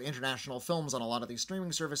two international films on a lot of these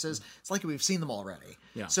streaming services, it's like we've seen them already.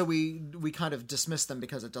 Yeah. So we kind of dismiss them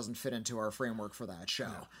because it doesn't fit into our framework for that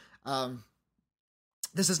show. No.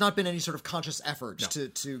 This has not been any sort of conscious effort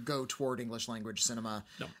to go toward English language cinema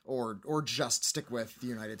or just stick with the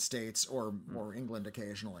United States or England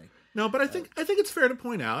occasionally. No, but I think it's fair to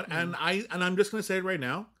point out, and I'm just going to say it right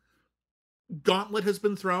now. Gauntlet has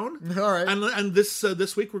been thrown. All right. And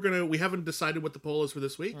this week we haven't decided what the poll is for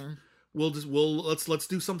this week. Let's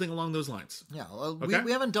do something along those lines. Yeah, okay?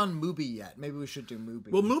 we haven't done Mubi yet. Maybe we should do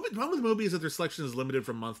Mubi. Well, the problem with Mubi is that their selection is limited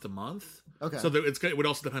from month to month. Okay. So it would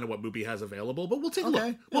also depend on what Mubi has available, but we'll take a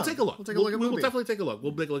look. We'll take a look. We'll take a look at Mubi. We'll definitely take a look.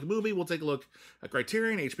 We'll take a look at Mubi. We'll take a look at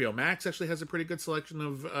Criterion. HBO Max actually has a pretty good selection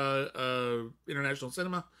of international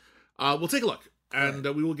cinema. We'll take a look, and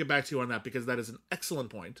we will get back to you on that because that is an excellent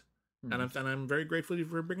point, and I'm very grateful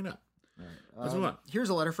for bringing it up. All right. Let's move on. Here's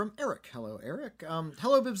a letter from Eric. Hello, Eric.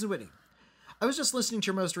 Hello, Bibbs and Whitney. I was just listening to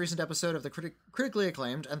your most recent episode of the critically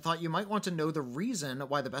acclaimed and thought you might want to know the reason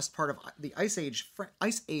why the best part of the Ice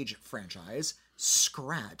Age franchise,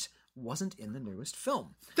 Scrat, wasn't in the newest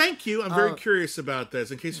film. Thank you. I'm very curious about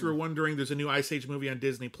this. In case you were wondering, there's a new Ice Age movie on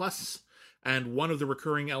Disney Plus, and one of the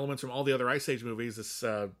recurring elements from all the other Ice Age movies, this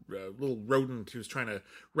little rodent who's trying to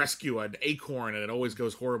rescue an acorn and it always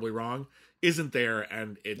goes horribly wrong, isn't there,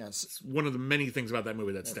 and it's one of the many things about that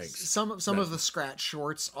movie that stinks. Some of the Scratch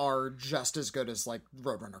shorts are just as good as like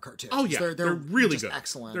Roadrunner cartoons. Oh yeah, they're really good,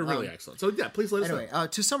 excellent. They're really excellent. So yeah, please let us know. Anyway,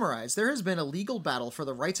 to summarize, there has been a legal battle for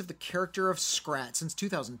the rights of the character of Scrat since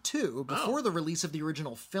 2002, before the release of the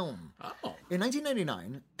original film. In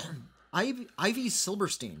 1999, Ivy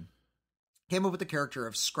Silberstein came up with the character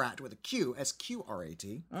of Scrat with a Q,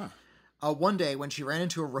 S-Q-R-A-T. One day when she ran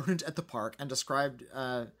into a rodent at the park and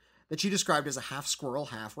that she described as a half squirrel,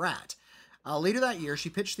 half rat. Later that year, she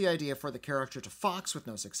pitched the idea for the character to Fox with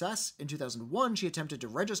no success. In 2001, she attempted to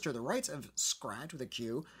register the rights of Scrat with a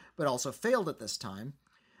Q, but also failed at this time.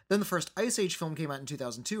 Then the first Ice Age film came out in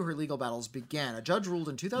 2002. Her legal battles began. A judge ruled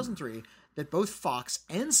in 2003 that both Fox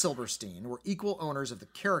and Silberstein were equal owners of the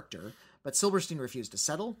character, but Silberstein refused to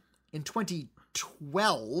settle. In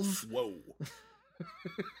 2012... Whoa.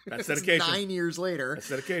 That's dedication. 9 years later. That's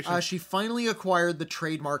dedication. She finally acquired the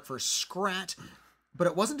trademark for Scrat, but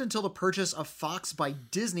it wasn't until the purchase of Fox by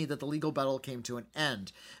Disney that the legal battle came to an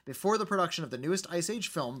end. Before the production of the newest Ice Age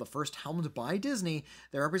film, the first helmed by Disney,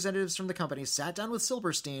 the representatives from the company sat down with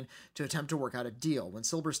Silverstein to attempt to work out a deal. When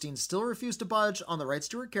Silverstein still refused to budge on the rights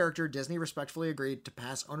to her character, Disney respectfully agreed to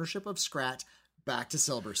pass ownership of Scrat back to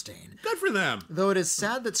Silverstein. Good for them. Though it is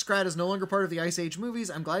sad that Scrat is no longer part of the Ice Age movies,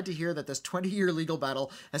 I'm glad to hear that this 20-year legal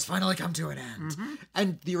battle has finally come to an end. Mm-hmm.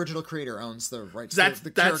 And the original creator owns the rights to the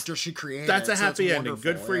character she created. That's a happy ending.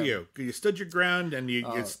 Wonderful. Good for you. You stood your ground, and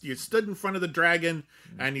you stood in front of the dragon,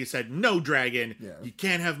 and you said, "No, dragon, you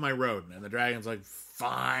can't have my road." And the dragon's like,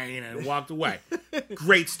 "Fine," and walked away.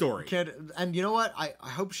 Great story. And you know what? I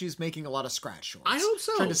hope she's making a lot of Scrat shorts. I hope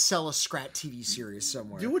so. Trying to sell a Scrat TV series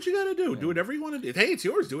somewhere. Do what you gotta do. Do whatever you want to do. Hey, it's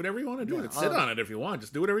yours. Do whatever you want to do with it. Sit on it if you want.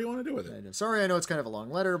 Just do whatever you want to do with it. Sorry, I know it's kind of a long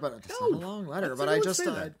letter, but it's not a long letter. But I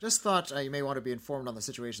just thought you may want to be informed on the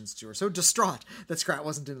situation since you were so distraught that Scrat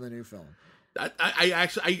wasn't in the new film. I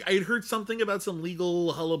actually had heard something about some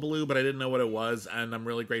legal hullabaloo, but I didn't know what it was, and I'm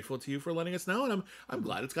really grateful to you for letting us know, and I'm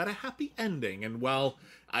glad it's got a happy ending. And while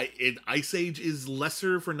Ice Age is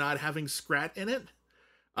lesser for not having Scrat in it,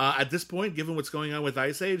 at this point, given what's going on with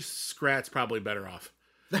Ice Age, Scrat's probably better off.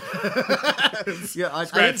 Yeah, I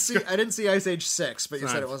didn't see Ice Age 6, but you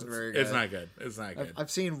said it wasn't very good. It's not good. It's not good.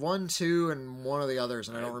 I've seen 1, 2, and one of the others,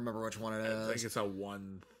 and I don't remember which one it is. I think it's a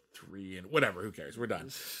 1, 3, and whatever. Who cares? We're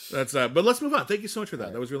done. That's but let's move on. Thank you so much for that.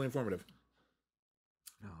 Right. That was really informative.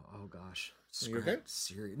 Oh gosh. You okay?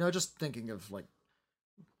 Serious. No, just thinking of like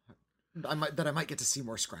I might get to see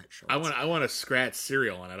more Scrat shows. I want a Scrat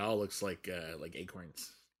cereal, and it all looks like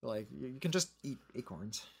acorns. Like you can just eat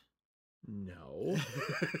acorns. No,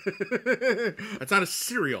 that's not a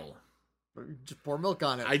cereal. Just pour milk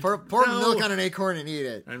on it. Pour milk on an acorn and eat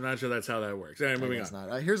it. I'm not sure that's how that works. Anyway, moving on.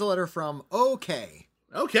 Not. Here's a letter from OK.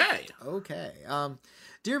 Okay.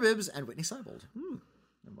 Dear Bibbs and Whitney Seibold.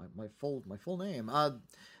 My full name.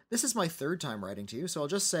 This is my third time writing to you, so I'll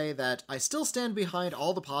just say that I still stand behind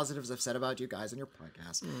all the positives I've said about you guys and your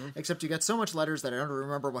podcast, except you get so much letters that I don't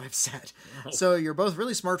remember what I've said. Oh. So you're both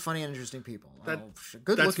really smart, funny, and interesting people. Good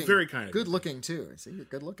that's looking. Very kind of Good looking, too. See, you're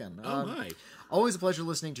good looking. Oh, my. Always a pleasure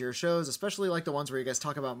listening to your shows, especially like the ones where you guys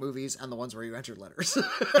talk about movies and the ones where you entered letters. All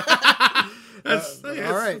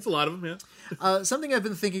right. That's a lot of them, yeah. Something I've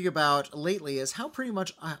been thinking about lately is how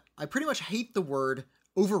I pretty much hate the word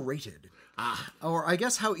overrated. Or I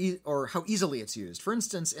guess how easily it's used. For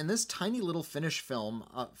instance, in this tiny little Finnish film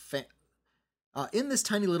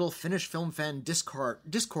fan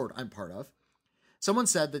Discord I'm part of, someone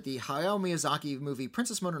said that the Hayao Miyazaki movie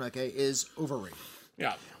Princess Mononoke is overrated.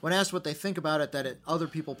 Yeah. When asked what they think about it, that other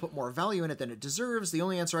people put more value in it than it deserves, the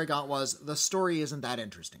only answer I got was, the story isn't that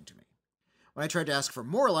interesting to me. When I tried to ask for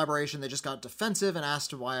more elaboration, they just got defensive and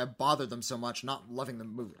asked why I bothered them so much not loving the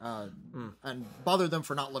movie, and bothered them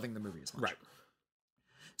for not loving the movie as much. Right.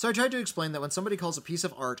 So I tried to explain that when somebody calls a piece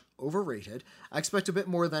of art overrated, I expect a bit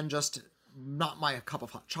more than just not my cup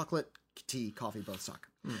of hot chocolate, tea, coffee, both suck.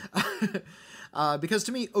 Because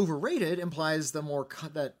to me, overrated implies the more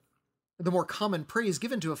common praise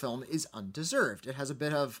given to a film is undeserved. It has a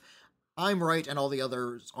bit of I'm right and all the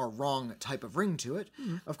others are wrong type of ring to it.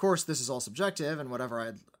 Of course, this is all subjective, and whatever,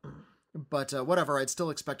 I'd still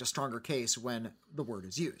expect a stronger case when the word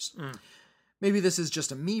is used. Maybe this is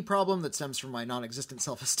just a me problem that stems from my non-existent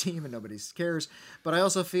self-esteem and nobody cares, but I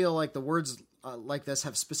also feel like the words like this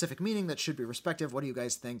have specific meaning that should be respected. What do you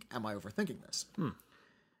guys think? Am I overthinking this?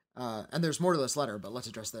 And there's more to this letter, but let's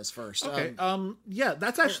address this first. Okay. Yeah,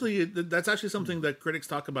 that's actually something that critics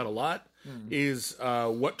talk about a lot, is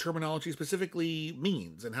what terminology specifically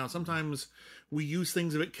means, and how sometimes we use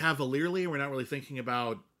things a bit cavalierly, and we're not really thinking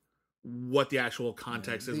about what the actual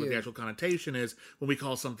context is, what the actual connotation is when we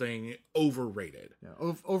call something overrated.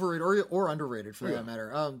 Yeah, overrated or underrated, for that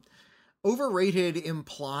matter. Overrated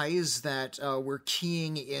implies that we're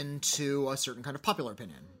keying into a certain kind of popular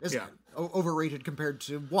opinion, isn't it? Overrated compared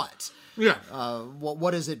to what? Yeah.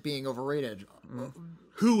 What is it being overrated?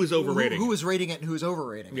 Who is overrating? Who is rating it and who is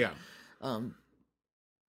overrating it? Yeah.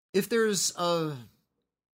 If there's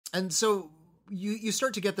and so you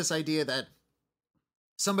start to get this idea that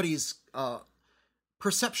somebody's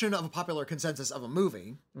perception of a popular consensus of a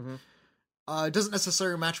movie doesn't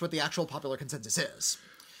necessarily match what the actual popular consensus is.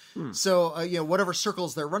 So, whatever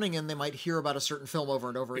circles they're running in, they might hear about a certain film over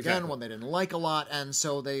and over again, one they didn't like a lot, and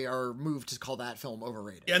so they are moved to call that film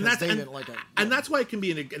overrated. And that's why it can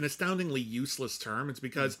be an astoundingly useless term. It's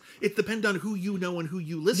because it depends on who you know and who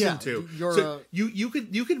you listen to. You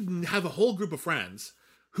could have a whole group of friends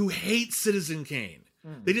who hate Citizen Kane.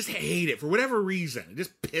 They just hate it for whatever reason. It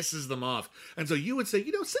just pisses them off. And so you would say,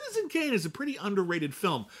 Citizen Kane is a pretty underrated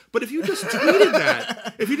film. But if you just tweeted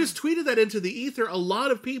that into the ether, a lot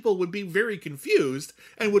of people would be very confused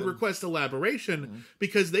and would request elaboration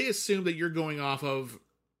because they assume that you're going off of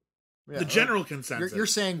the general consensus. You're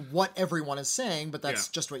saying what everyone is saying, but that's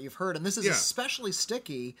just what you've heard. And this is especially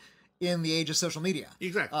sticky in the age of social media.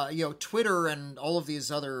 Exactly. Twitter and all of these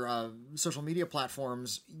other social media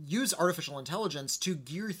platforms use artificial intelligence to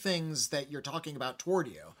gear things that you're talking about toward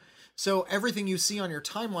you. So everything you see on your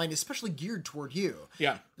timeline is especially geared toward you.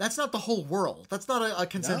 Yeah. That's not the whole world. That's not a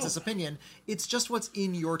consensus opinion. It's just what's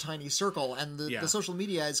in your tiny circle. And the social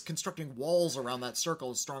media is constructing walls around that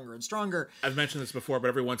circle stronger and stronger. I've mentioned this before, but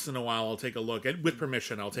every once in a while I'll take a look at, with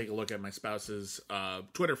permission, I'll take a look at my spouse's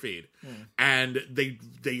Twitter feed. And they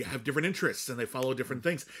have different interests and they follow different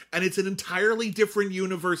things. And it's an entirely different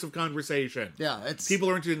universe of conversation. Yeah.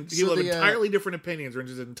 People have entirely different opinions or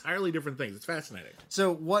interested in entirely different things. It's fascinating.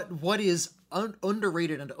 So what is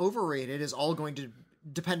underrated and overrated is all going to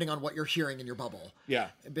depending on what you're hearing in your bubble. Yeah.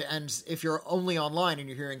 And if you're only online and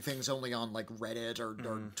you're hearing things only on like Reddit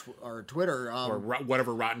or Twitter or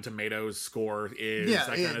whatever Rotten Tomatoes score is, that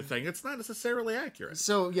kind of thing, it's not necessarily accurate.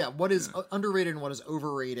 So what is underrated and what is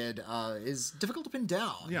overrated is difficult to pin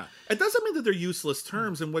down. Yeah. It doesn't mean that they're useless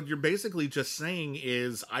terms, and what you're basically just saying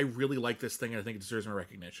is, I really like this thing and I think it deserves my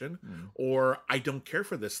recognition, or I don't care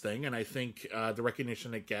for this thing and I think the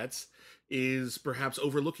recognition it gets is perhaps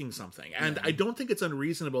overlooking something. And I don't think it's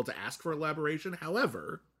unreasonable to ask for elaboration.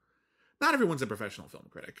 However, not everyone's a professional film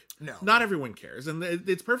critic. No. Not everyone cares. And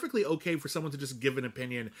it's perfectly okay for someone to just give an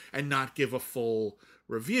opinion and not give a full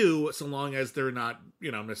review, so long as they're not,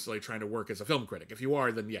 necessarily trying to work as a film critic. If you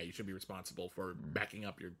are, then you should be responsible for backing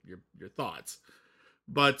up your thoughts.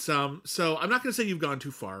 But, so I'm not going to say you've gone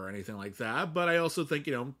too far or anything like that, but I also think,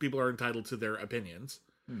 people are entitled to their opinions.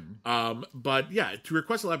 But to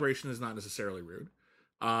request elaboration is not necessarily rude.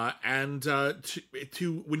 And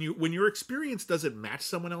when your experience doesn't match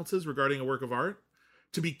someone else's regarding a work of art,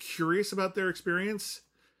 to be curious about their experience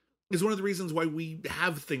is one of the reasons why we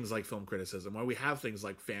have things like film criticism, why we have things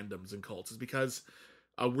like fandoms and cults, is because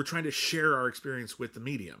we're trying to share our experience with the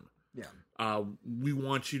medium. Yeah. I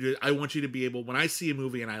want you to be able, when I see a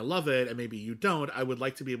movie and I love it, and maybe you don't, I would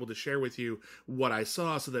like to be able to share with you what I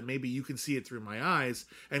saw so that maybe you can see it through my eyes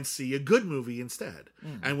and see a good movie instead.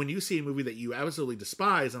 And when you see a movie that you absolutely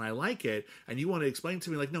despise and I like it, and you want to explain to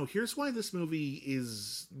me, like, no, here's why this movie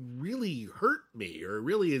is really hurt me, or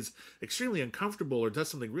really is extremely uncomfortable, or does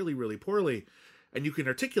something really, really poorly, and you can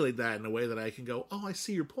articulate that in a way that I can go, oh, I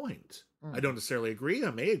see your point. I don't necessarily agree.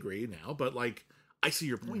 I may agree now, but I see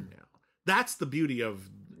your point now. That's the beauty of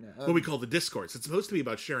what we call the discourse. It's supposed to be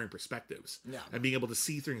about sharing perspectives and being able to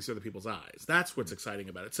see things through other people's eyes. That's what's exciting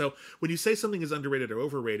about it. So when you say something is underrated or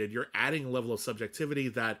overrated, you're adding a level of subjectivity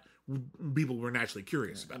that people were naturally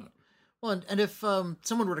curious about. Well, and if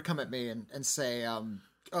someone were to come at me and say,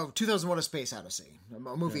 2001: A Space Odyssey, a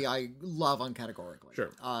movie I love uncategorically.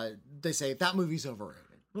 Sure. They say, that movie's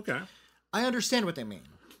overrated. Okay. I understand what they mean.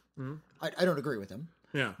 I don't agree with them.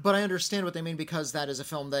 Yeah. But I understand what they mean, because that is a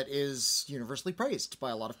film that is universally praised by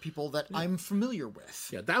a lot of people that I'm familiar with.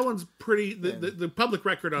 Yeah, that one's pretty... The public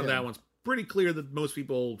record on that one's pretty clear that most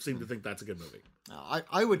people seem to think that's a good movie.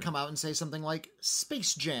 I would come out and say something like,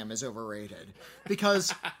 Space Jam is overrated,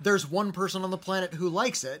 because there's one person on the planet who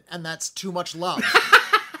likes it, and that's too much love.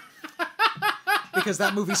 Because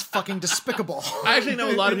that movie's fucking despicable. I actually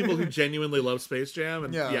know a lot of people who genuinely love Space Jam,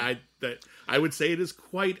 and I would say it is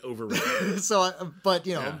quite overrated. But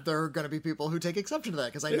there are going to be people who take exception to that,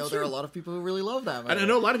 because I know there are a lot of people who really love that movie. And I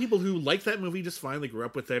know a lot of people who like that movie just fine. They grew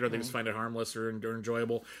up with it, or they just find it harmless or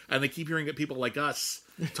enjoyable, and they keep hearing people like us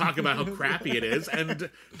talk about how crappy it is. And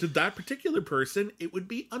to that particular person, it would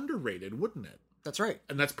be underrated, wouldn't it? That's right,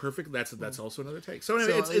 and that's perfect. That's also another take. So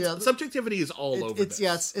anyway, subjectivity is all over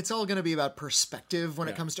this. It's all going to be about perspective when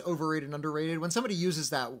it comes to overrated and underrated. When somebody uses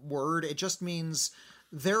that word, it just means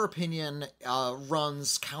their opinion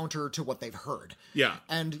runs counter to what they've heard. Yeah,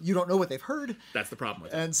 and you don't know what they've heard. That's the problem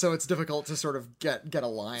with it. And so it's difficult to sort of get a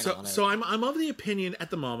line on it. So I'm of the opinion at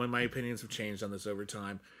the moment. My opinions have changed on this over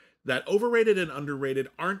time. That overrated and underrated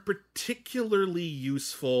aren't particularly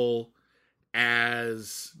useful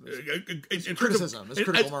as criticism, as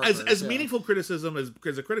critical markers, as meaningful criticism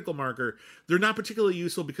as a critical marker. They're not particularly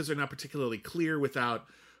useful because they're not particularly clear without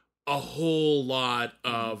a whole lot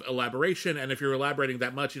of elaboration. And if you're elaborating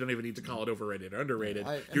that much, you don't even need to call it overrated or underrated.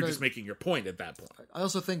 You're just making your point at that point. I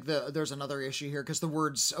also think that there's another issue here, because the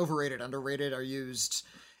words overrated, underrated are used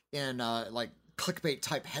in clickbait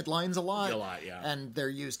type headlines a lot. A lot, yeah. And they're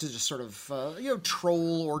used to just sort of,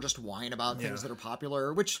 troll or just whine about things that are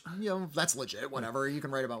popular, which, that's legit, whatever. You can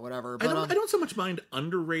write about whatever. But I don't so much mind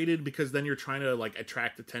underrated, because then you're trying to like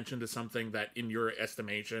attract attention to something that in your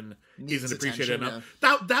estimation isn't appreciated enough.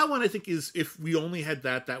 That one I think is, if we only had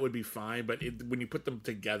that would be fine, but when you put them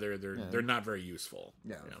together, they're not very useful.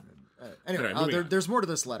 Yeah. Anyway, there's more to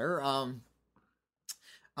this letter.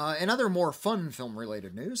 In other more fun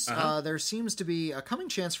film-related news, there seems to be a coming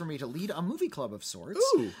chance for me to lead a movie club of sorts.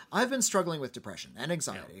 Ooh. I've been struggling with depression and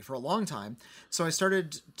anxiety for a long time, so I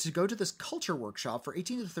started to go to this culture workshop for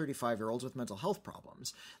 18 to 35-year-olds with mental health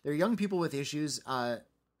problems. They're young people with issues...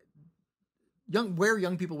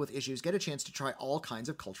 young people with issues get a chance to try all kinds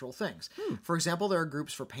of cultural things. For example, there are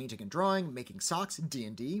groups for painting and drawing, making socks,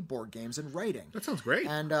 D&D, board games, and writing. That sounds great.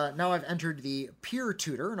 And now I've entered the peer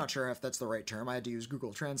tutor, not sure if that's the right term, I had to use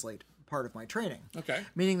Google Translate part of my training. Okay.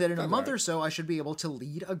 Meaning that in a month or so, I should be able to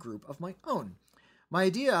lead a group of my own. My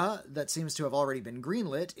idea, that seems to have already been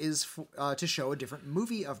greenlit, is to show a different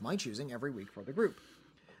movie of my choosing every week for the group.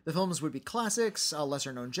 The films would be classics,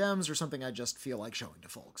 lesser-known gems, or something I just feel like showing to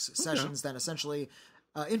folks. Okay. Sessions then essentially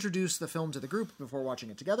introduce the film to the group before watching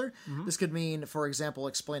it together. This could mean, for example,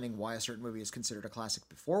 explaining why a certain movie is considered a classic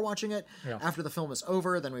before watching it. Yeah. After the film is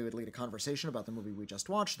over, then we would lead a conversation about the movie we just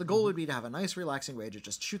watched. The goal would be to have a nice, relaxing way to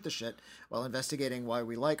just shoot the shit while investigating why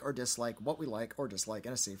we like or dislike what we like or dislike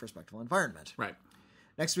in a safe, respectful environment. Right.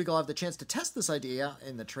 Next week, I'll have the chance to test this idea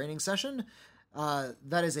in the training session.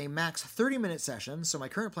 That is a max 30-minute session, so my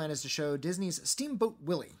current plan is to show Disney's Steamboat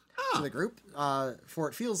Willie to the group, for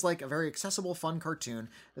it feels like a very accessible, fun cartoon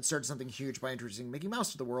that started something huge by introducing Mickey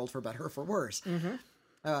Mouse to the world, for better or for worse.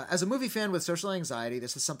 As a movie fan with social anxiety,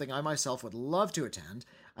 this is something I myself would love to attend.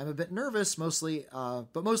 I'm a bit nervous,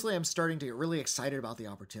 but mostly I'm starting to get really excited about the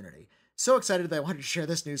opportunity. So excited that I wanted to share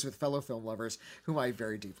this news with fellow film lovers, whom I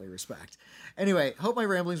very deeply respect. Anyway, hope my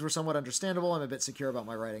ramblings were somewhat understandable. I'm a bit secure about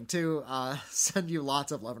my writing, too. Send you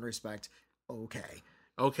lots of love and respect.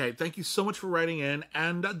 Okay, thank you so much for writing in,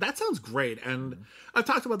 and that sounds great. And I've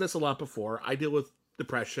talked about this a lot before. I deal with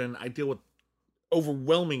depression. I deal with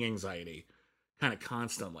overwhelming anxiety kind of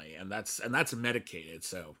constantly, and that's medicated.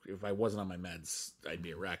 So if I wasn't on my meds, I'd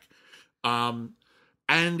be a wreck. And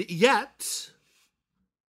yet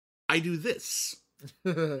I do this.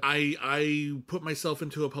 I put myself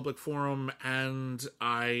into a public forum and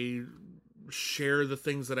I share the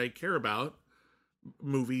things that I care about,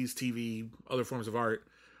 movies, TV, other forms of art,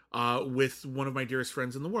 with one of my dearest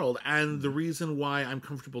friends in the world. And the reason why I'm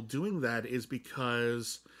comfortable doing that is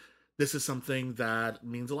because this is something that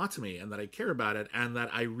means a lot to me and that I care about it and that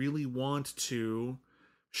I really want to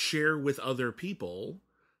share with other people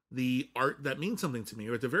the art that means something to me,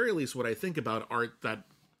 or at the very least what I think about art, that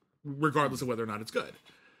regardless of whether or not it's good.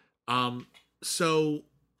 So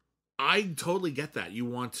I totally get that. You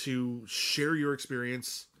want to share your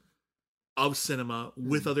experience of cinema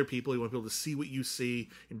with other people. You want people to see what you see,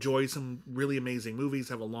 enjoy some really amazing movies,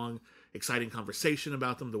 have a long, exciting conversation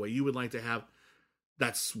about them the way you would like to have.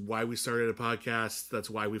 That's why we started a podcast. That's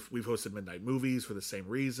why we've hosted Midnight Movies, for the same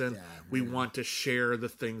reason. Yeah, we want to share the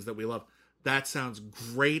things that we love. That sounds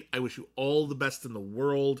great. I wish you all the best in the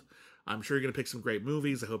world. I'm sure you're going to pick some great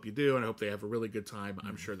movies. I hope you do, and I hope they have a really good time.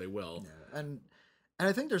 I'm sure they will. Yeah. And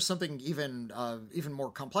I think there's something even more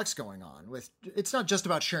complex going on with. It's not just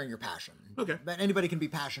about sharing your passion. Okay. Anybody can be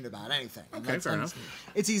passionate about anything. Okay, fair enough.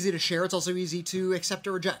 It's easy to share. It's also easy to accept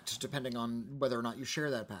or reject, depending on whether or not you share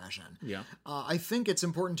that passion. Yeah. I think it's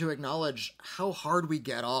important to acknowledge how hard we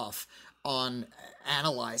get off on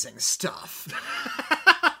analyzing stuff.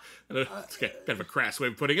 It's kind of a crass way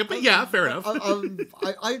of putting it, but yeah, fair enough.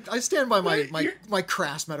 I stand by my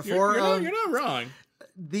crass metaphor. You're not wrong.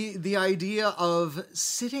 The idea of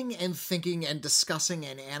sitting and thinking and discussing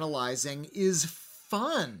and analyzing is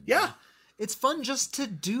fun. Yeah. It's fun just to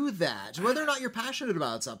do that. Whether or not you're passionate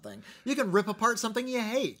about something. You can rip apart something you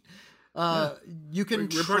hate. You can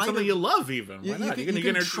rip apart something you love, even. Why not? You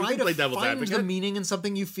can try to find the meaning in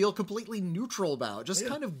something you feel completely neutral about. Just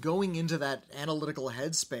kind of going into that analytical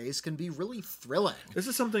headspace can be really thrilling. This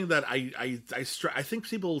is something that I think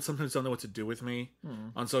people sometimes don't know what to do with me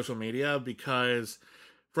on social media, because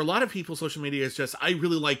for a lot of people, social media is just, I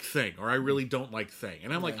really like thing, or I really don't like thing.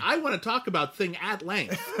 And I'm like, I want to talk about thing at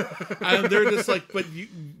length. And they're just like, but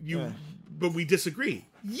you but we disagree.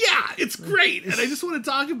 Yeah, it's great, and I just want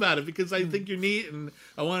to talk about it because I think you're neat, and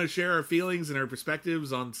I want to share our feelings and our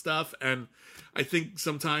perspectives on stuff. And I think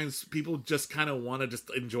sometimes people just kind of want to just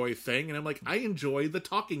enjoy a thing, and I'm like, I enjoy the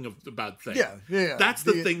talking about things. Yeah. That's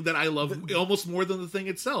the thing that I love almost more than the thing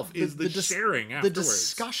itself is the sharing afterwards. The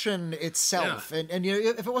discussion itself, and you know,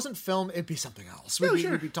 if it wasn't film, it'd be something else.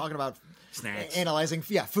 We'd be talking about snacks, analyzing,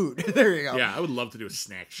 food. There you go. Yeah, I would love to do a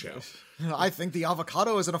snack show. I think the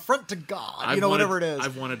avocado is an affront to God. Whatever it is.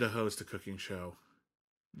 I've wanted to host a cooking show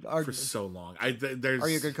for so long. Are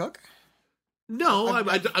you a good cook? No, I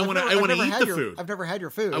want to eat the food. I've never had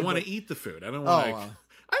your food. I want to eat the food. I don't want to.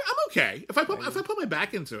 I'm okay if I put my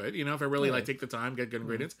back into it. You know, if I really take the time, get good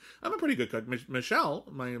ingredients. I'm a pretty good cook. Michelle,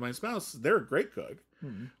 my spouse, they're a great cook.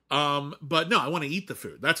 But no, I want to eat the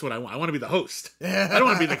food. That's what I want. I want to be the host. I don't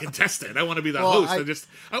want to be the contestant. I want to be the host.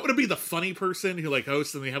 I want to be the funny person who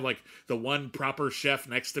hosts, and they have the one proper chef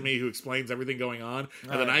next to me who explains everything going on,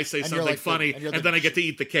 and then I say something funny, and then I get to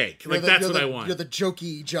eat the cake. That's what I want. You're the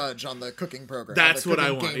jokey judge on the cooking program. That's what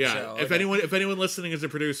I want. Yeah. If anyone listening is a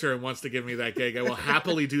producer and wants to give me that gig, I will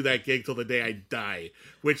happily do that gig till the day I die.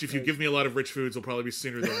 Which, if you give me a lot of rich foods, will probably be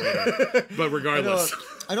sooner than later. But regardless,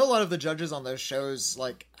 I know a lot of the judges on those shows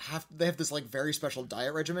have this very special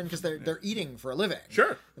diet regimen because they're eating for a living.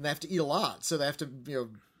 Sure, and they have to eat a lot, so they have to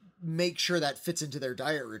make sure that fits into their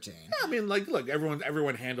diet routine. Yeah, I mean, look,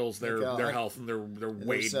 everyone handles their health and their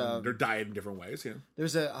weight and their diet in different ways. Yeah,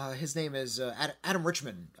 there's his name is Adam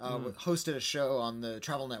Richman, hosted a show on the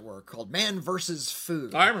Travel Network called Man vs.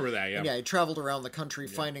 Food. Oh, I remember that. Yeah, and he traveled around the country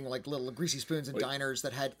finding little greasy spoons in diners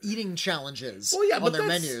that had eating challenges on their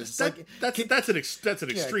menus. That's an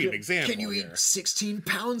extreme example. Can you eat 16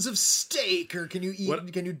 pounds of steak, or can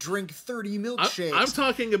you drink 30 milkshakes? I'm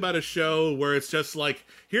talking about a show where it's just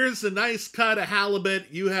here's a nice cut of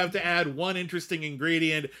halibut. You have to add one interesting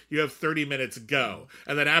ingredient. You have 30 minutes, go.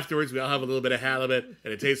 And then afterwards, we all have a little bit of halibut,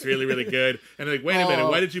 and it tastes really, really good. And wait a minute,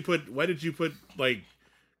 why did you put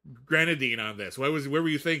grenadine on this? What were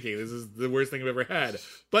you thinking? This is the worst thing I've ever had.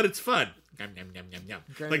 But it's fun. Yum, yum, yum, yum,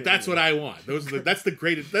 yum. That's what I want. That's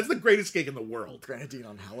the greatest cake in the world. Grenadine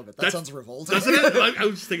on halibut. That sounds revolting. Doesn't it? I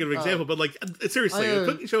was just thinking of an example, but seriously, a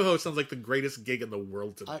cooking show host sounds like the greatest gig in the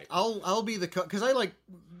world to me. I'll be the cook because I like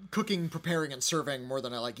cooking, preparing, and serving more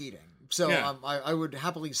than I like eating. So I would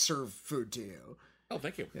happily serve food to you. Oh,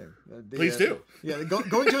 thank you. Yeah, please do. Yeah,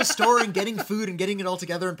 going to a store and getting food and getting it all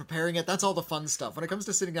together and preparing it, that's all the fun stuff. When it comes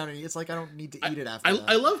to sitting down and eat, it's I don't need to eat it after that.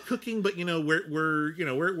 I love cooking, but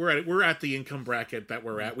we're at the income bracket that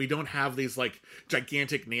we're at. We don't have these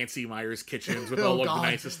gigantic Nancy Meyer's kitchens with all of the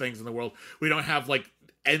nicest things in the world. We don't have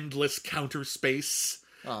endless counter space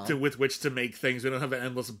with which to make things. We don't have an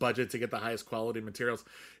endless budget to get the highest quality materials.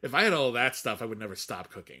 If I had all of that stuff, I would never stop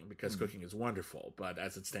cooking because cooking is wonderful. But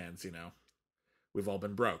as it stands, we've all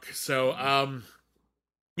been broke. So,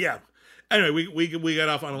 yeah. Anyway, we got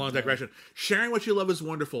off on a long digression. Sharing what you love is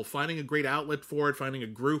wonderful. Finding a great outlet for it, finding a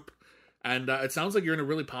group. And it sounds like you're in a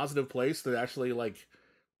really positive place that actually,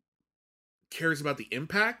 cares about the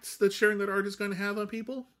impact that sharing that art is going to have on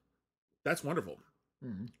people. That's wonderful.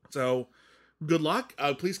 Mm-hmm. So, good luck.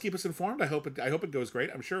 Please keep us informed. I hope it goes great.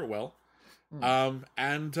 I'm sure it will.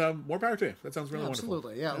 And more power to you. That sounds really wonderful.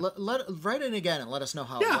 Absolutely, yeah. Write in again and let us know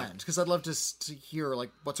how it went, because I'd love to hear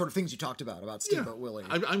what sort of things you talked about Steamboat Willie.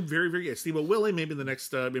 I'm very, very Steamboat Willie. Maybe the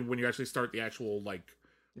next when you actually start the actual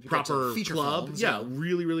proper club. Films,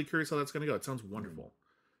 really, really curious how that's going to go. It sounds wonderful.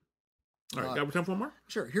 All right, got time for one more?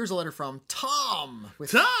 Sure. Here's a letter from Tom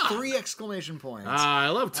with 3 exclamation points. I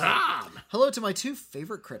love Tom. Hello to my 2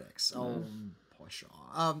 favorite critics. Oh, posh.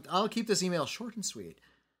 I'll keep this email short and sweet.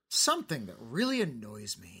 Something that really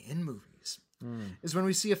annoys me in movies is when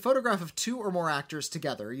we see a photograph of 2 or more actors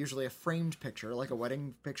together, usually a framed picture, like a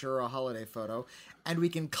wedding picture or a holiday photo, and we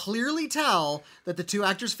can clearly tell that the 2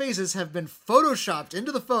 actors' faces have been photoshopped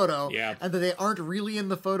into the photo and that they aren't really in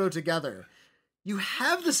the photo together. You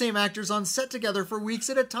have the same actors on set together for weeks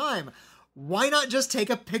at a time. Why not just take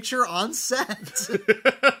a picture on set?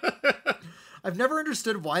 I've never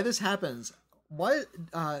understood why this happens. Why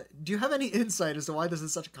do you have any insight as to why this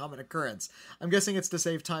is such a common occurrence? I'm guessing it's to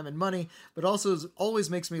save time and money, but also always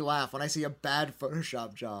makes me laugh when I see a bad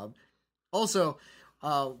Photoshop job. Also,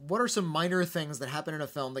 what are some minor things that happen in a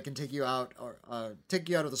film that can take you out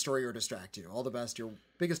of the story or distract you? All the best, your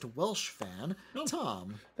biggest Welsh fan,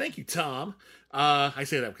 Tom. Thank you, Tom. I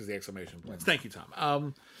say that because of the exclamation points. Thank you,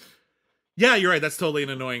 Tom. Yeah, you're right. That's totally an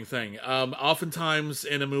annoying thing. Oftentimes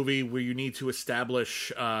in a movie where you need to establish,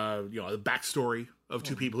 the backstory of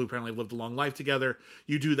 2 people who apparently lived a long life together,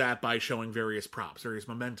 you do that by showing various props, various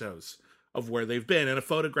mementos of where they've been, and a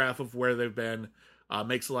photograph of where they've been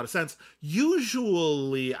Makes a lot of sense.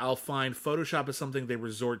 Usually, I'll find Photoshop is something they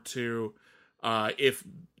resort to if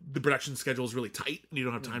the production schedule is really tight and you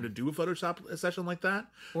don't have time to do a Photoshop session like that.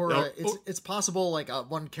 Or it's possible like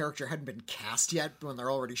one character hadn't been cast yet when they're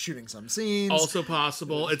already shooting some scenes. Also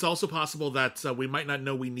possible. It's also possible that we might not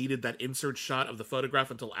know we needed that insert shot of the photograph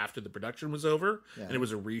until after the production was over and it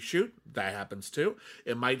was a reshoot. That happens too.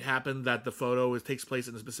 It might happen that the photo takes place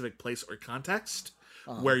in a specific place or context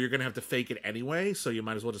where you're going to have to fake it anyway, so you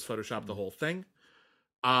might as well just Photoshop the whole thing.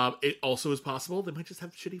 It also is possible they might just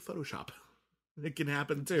have shitty Photoshop. It can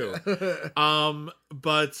happen too.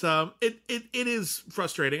 But it is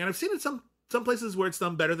frustrating, and I've seen it some places where it's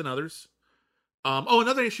done better than others.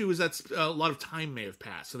 Another issue is that a lot of time may have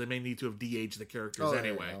passed, so they may need to have de-aged the characters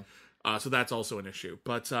anyway. So that's also an issue.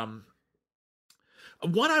 But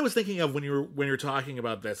what I was thinking of when you were talking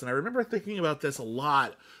about this, and I remember thinking about this a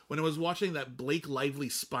lot when I was watching that Blake Lively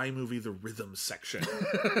spy movie, The Rhythm Section,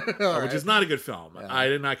 which is not a good film. Yeah. I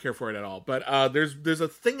did not care for it at all. But there's a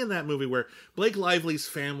thing in that movie where Blake Lively's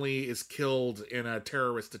family is killed in a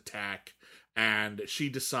terrorist attack, and she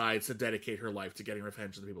decides to dedicate her life to getting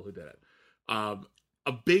revenge on the people who did it.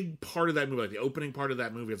 A big part of that movie, like the opening part of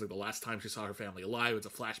that movie, is like the last time she saw her family alive. It's a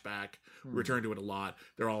flashback. We return to it a lot.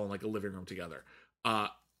 They're all in like a living room together.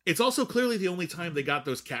 It's also clearly the only time they got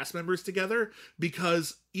those cast members together,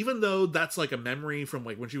 because even though that's like a memory from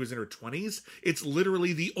like when she was in her 20s, it's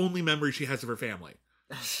literally the only memory she has of her family.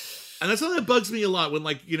 And that's something that bugs me a lot when,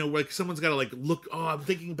 like, you know, like someone's got to like look, I'm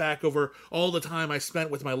thinking back over all the time I spent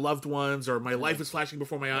with my loved ones, or my life is flashing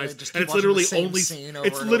before my eyes. And it's literally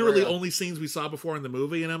only scenes we saw before in the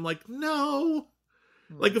movie. And I'm like, no.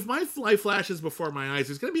 Like, if my life flashes before my eyes,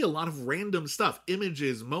 there's going to be a lot of random stuff,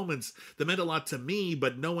 images, moments that meant a lot to me,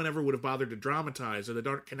 but no one ever would have bothered to dramatize, or that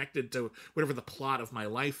aren't connected to whatever the plot of my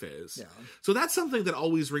life is. Yeah. So that's something that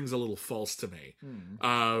always rings a little false to me.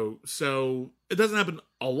 So it doesn't happen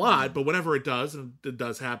a lot, but whenever it does, and it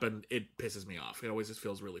does happen, it pisses me off. It always just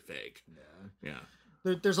feels really fake. Yeah.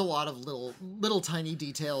 There's a lot of little tiny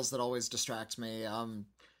details that always distract me.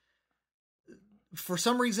 For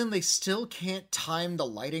some reason, they still can't time the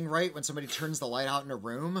lighting right when somebody turns the light out in a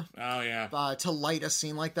room. Oh, yeah. To light a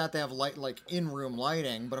scene like that, they have light like in-room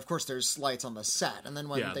lighting, but of course there's lights on the set. And then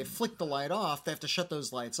when they flick the light off, they have to shut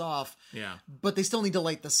those lights off. Yeah. But they still need to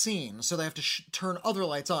light the scene, so they have to turn other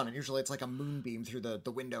lights on, and usually it's like a moonbeam through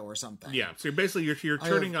the window or something. Yeah. So basically you're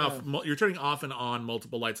turning off and on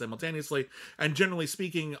multiple lights simultaneously, and generally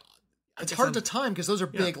speaking, it's hard to time because those are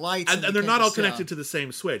big lights, and they're not all connected to the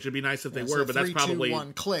same switch. It'd be nice if they were, but that's probably 3, 2,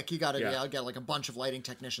 1 click. You got to get like a bunch of lighting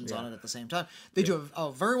technicians on it at the same time. They do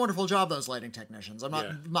a very wonderful job. Those lighting technicians. I'm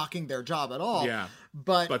not mocking their job at all. Yeah,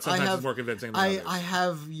 but sometimes it's more convincing than others. I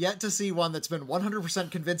have yet to see one that's been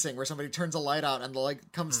 100% convincing, where somebody turns a light out and the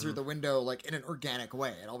light comes through the window like in an organic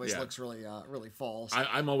way. It always looks really really false.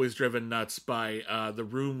 I'm always driven nuts by the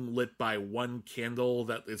room lit by one candle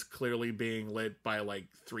that is clearly being lit by like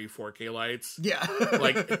 3 4K lights. Yeah.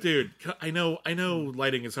 Like, dude, I know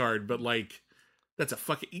lighting is hard, but like, that's a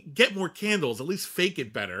fucking, get more candles, at least fake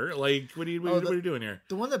it better. Like, what are you doing here?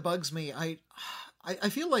 The one that bugs me, I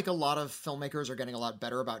feel like a lot of filmmakers are getting a lot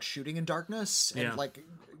better about shooting in darkness and like,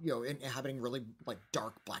 you know, inhabiting really like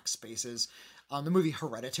dark black spaces. The movie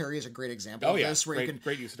Hereditary is a great example of this, where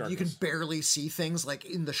great use of darkness. You can barely see things like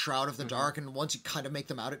in the shroud of the dark, and once you kind of make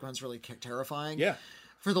them out, it becomes really terrifying. Yeah.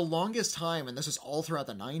 For the longest time, and this was all throughout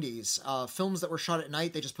the 90s, films that were shot at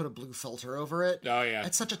night, they just put a blue filter over it. Oh, yeah.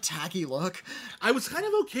 It's such a tacky look. I was kind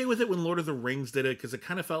of okay with it when Lord of the Rings did it, because it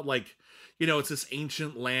kind of felt like, you know, it's this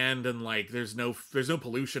ancient land, and like there's no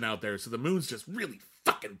pollution out there, so the moon's just really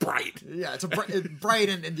fucking bright. Yeah, it's bright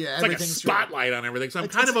and yeah, it's like a spotlight on everything. So I'm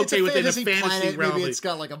kind of okay with it in a fantasy planet, realm. Maybe it's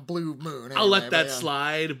got like a blue moon. Anyway, I'll let that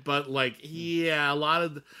slide, but like, yeah, a lot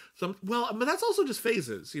of but that's also just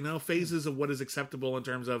phases, you know, phases of what is acceptable in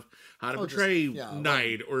terms of how to portray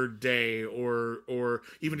night or day or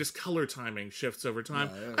even just color timing shifts over time.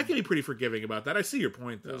 I can be pretty forgiving about that. I see your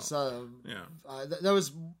point, though. That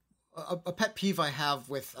was a pet peeve I have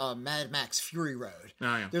with Mad Max Fury Road.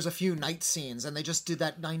 Oh, yeah. There's a few night scenes, and they just did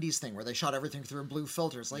that 90s thing where they shot everything through blue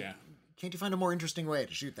filters. Like, can't you find a more interesting way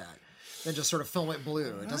to shoot that than just sort of film it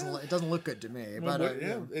blue? It doesn't look good to me. But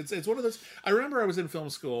it's one of those. I remember I was in film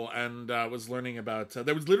school and was learning about.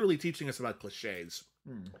 They was literally teaching us about cliches.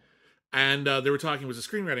 And they were talking. It was a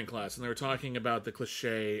screenwriting class, and they were talking about the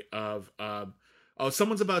cliche of oh,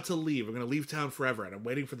 someone's about to leave. I'm going to leave town forever, and I'm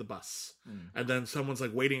waiting for the bus. And then someone's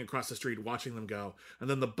like waiting across the street, watching them go. And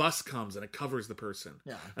then the bus comes and it covers the person.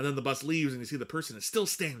 Yeah. And then the bus leaves, and you see the person is still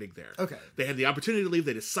standing there. Okay. They had the opportunity to leave.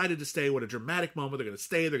 They decided to stay. What a dramatic moment. They're going to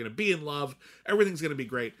stay. They're going to be in love. Everything's going to be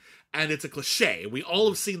great. And it's a cliche. We all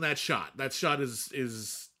have seen that shot. That shot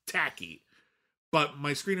is tacky. But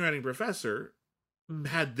my screenwriting professor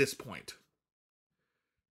had this point.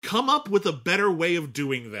 Come up with a better way of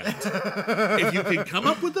doing that. If you can come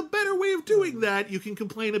up with a better way of doing that, you can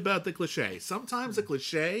complain about the cliche. Sometimes a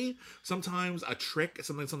cliche, sometimes a trick,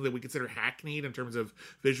 something that we consider hackneyed in terms of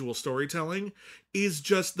visual storytelling, is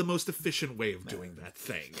just the most efficient way of doing that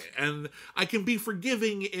thing. And I can be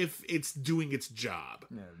forgiving if it's doing its job.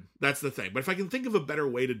 Yeah. That's the thing. But if I can think of a better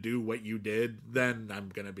way to do what you did, then I'm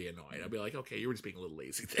going to be annoyed. I'll be like, okay, you were just being a little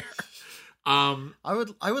lazy there. I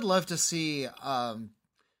would love to see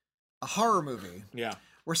a horror movie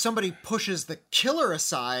where somebody pushes the killer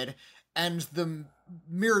aside and the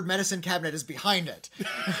mirrored medicine cabinet is behind it.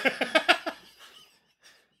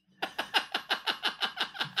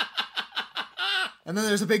 And then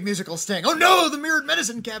there's a big musical sting. Oh no, the mirrored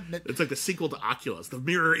medicine cabinet. It's like the sequel to Oculus. The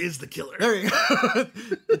mirror is the killer. There you go.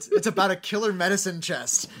 It's about a killer medicine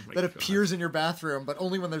chest that appears in your bathroom, but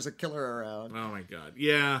only when there's a killer around. Oh my god.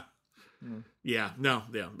 Yeah. Yeah, no,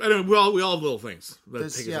 yeah. I mean, we all have little things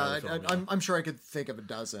that take us out of the film. I'm sure I could think of a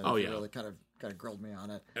dozen. Oh, yeah. Really kind of grilled me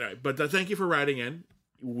on it. All right, but thank you for writing in.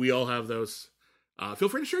 We all have those. Feel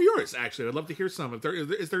free to share yours, actually. I'd love to hear some.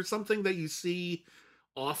 Is there something that you see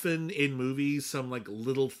often in movies, some like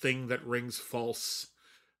little thing that rings false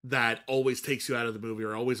that always takes you out of the movie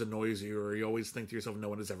or always annoys you, or you always think to yourself, no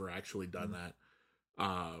one has ever actually done that?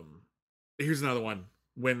 Here's another one.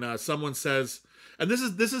 When someone says, and this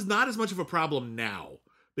is not as much of a problem now,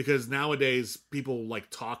 because nowadays people like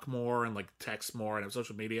talk more and like text more and have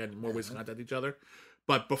social media and more ways to contact each other.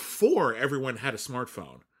 But before everyone had a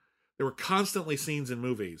smartphone, there were constantly scenes in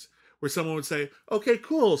movies where someone would say, okay,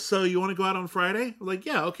 cool. So you want to go out on Friday? I'm like,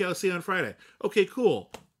 yeah, okay, I'll see you on Friday. Okay,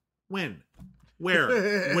 cool. When? Where?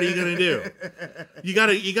 What are you gonna do? You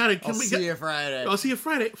gotta. I'll see you Friday. I'll see you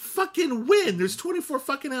Friday. Fucking when? There's 24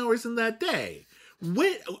 fucking hours in that day.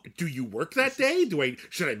 When do you work that day?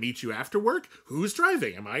 Should I meet you after work? Who's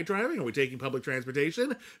driving? Am I driving? Are we taking public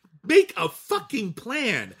transportation? Make a fucking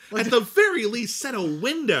plan. At the very least, set a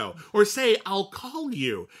window or say I'll call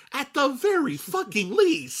you. At the very fucking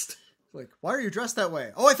least. Like, why are you dressed that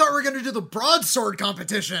way? Oh, I thought we were going to do the broadsword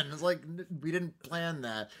competition. It's like, we didn't plan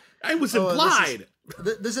that. I was implied.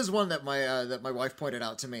 This is one that my wife pointed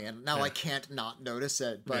out to me, and now I can't not notice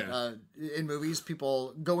it. But in movies,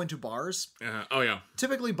 people go into bars. Oh, yeah.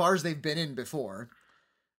 Typically bars they've been in before.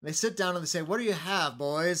 They sit down and they say, what do you have,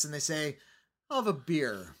 boys? And they say, I'll have a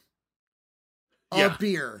beer. A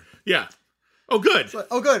beer. Yeah. Oh, good. Like,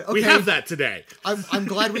 oh, good. Okay. We have that today. I'm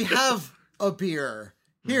glad we have a beer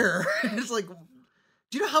here. It's like,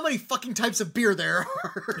 do you know how many fucking types of beer there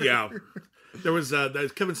are? Yeah. There was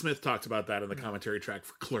Kevin Smith talked about that in the commentary track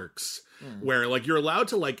for Clerks, where like you're allowed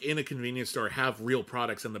to like in a convenience store have real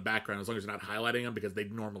products in the background as long as you're not highlighting them because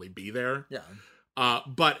they'd normally be there. Yeah.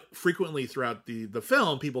 But frequently throughout the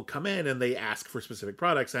film, people come in and they ask for specific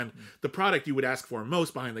products, and the product you would ask for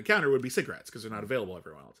most behind the counter would be cigarettes because they're not available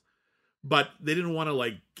everywhere else. But they didn't want to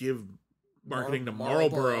like give marketing to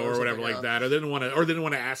Marlboro or whatever like that, or they didn't want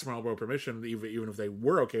to ask Marlboro permission, even if they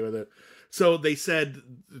were okay with it. So they said,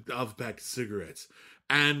 "I'll pack cigarettes."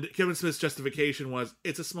 And Kevin Smith's justification was,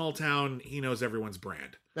 "It's a small town. He knows everyone's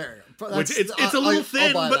brand." There you go. Which it's a little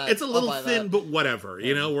thin, but it's a little thin, but whatever.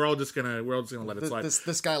 You know, we're all just gonna let it slide.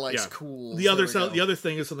 This guy likes cool. The other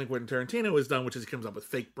thing is something Quentin Tarantino has done, which is he comes up with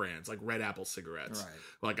fake brands like Red Apple cigarettes.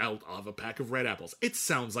 Right. Like I'll have a pack of Red Apples. It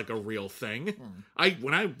sounds like a real thing.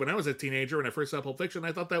 When I was a teenager and I first saw Pulp Fiction,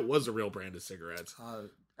 I thought that was a real brand of cigarettes.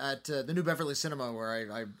 At the New Beverly Cinema, where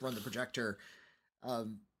I run the projector,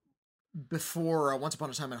 before Once Upon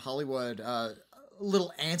a Time in Hollywood,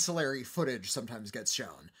 little ancillary footage sometimes gets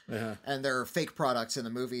shown. And there are fake products in the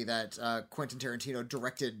movie that Quentin Tarantino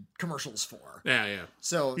directed commercials for. Yeah.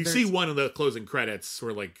 So you see one of the closing credits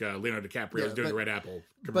where like Leonardo DiCaprio is doing the Red Apple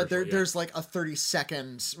commercial. But there's like a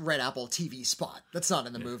 30-second Red Apple TV spot that's not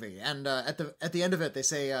in the movie. And at the end of it, they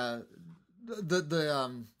say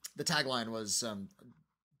the tagline was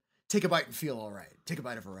 "Take a bite and feel all right. Take a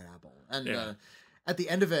bite of a Red Apple." And at the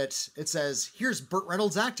end of it, it says, "Here's Burt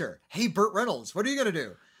Reynolds' actor. Hey, Burt Reynolds, what are you gonna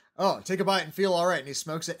do?" "Oh, take a bite and feel all right." And he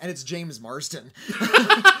smokes it, and it's James Marsden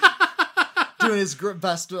doing his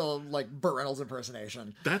best like Burt Reynolds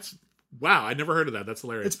impersonation. Wow! I never heard of that. That's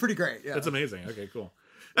hilarious. It's pretty great. Yeah, that's amazing. Okay, cool.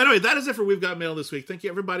 Anyway, that is it for We've Got Mail this week. Thank you,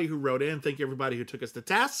 everybody who wrote in. Thank you, everybody who took us to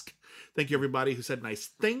task. Thank you, everybody who said nice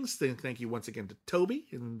things. Thank you once again to Toby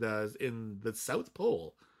in the South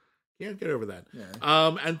Pole. Can't get over that.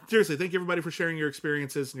 Yeah. And seriously, thank you, everybody, for sharing your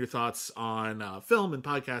experiences and your thoughts on film and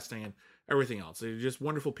podcasting and everything else. You're just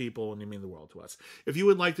wonderful people, and you mean the world to us. If you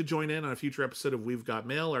would like to join in on a future episode of We've Got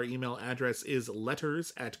Mail, our email address is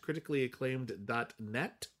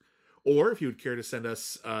letters@criticallyacclaimed.net. Or if you would care to send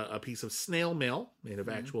us a piece of snail mail made of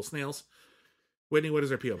actual snails. Whitney, what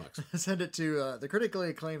is our P.O. Box? Send it to the Critically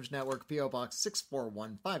Acclaimed Network, P.O. Box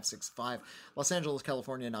 641565, Los Angeles,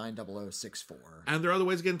 California 90064. And there are other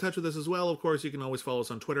ways to get in touch with us as well. Of course, you can always follow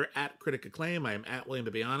us on Twitter @CriticAcclaim. I am @William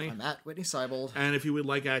Bibiani. I'm @Whitney Seibold. And if you would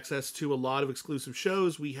like access to a lot of exclusive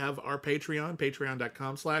shows, we have our Patreon,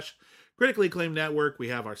 patreon.com/Critically Acclaimed Network. We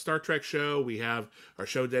have our Star Trek show. We have our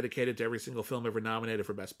show dedicated to every single film ever nominated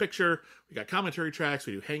for Best Picture. We got commentary tracks.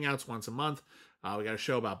 We do hangouts once a month. We got a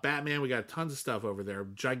show about Batman. We got tons of stuff over there.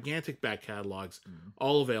 Gigantic back catalogs,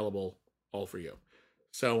 all available, all for you.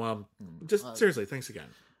 So, just seriously, thanks again.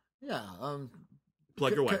 Yeah.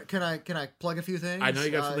 Plug your way. Can I plug a few things? I know you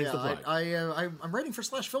got some things to plug. I'm writing for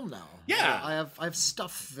Slash Film now. Yeah. I have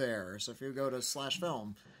stuff there. So if you go to Slash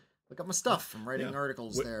Film, look up my stuff. I'm writing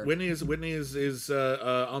articles there. Whitney is on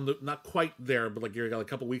the not quite there, but like you're got a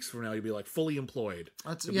couple weeks from now, you'll be like fully employed.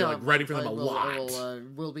 That's, be like writing for them a lot. I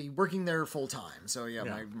will be working there full time. So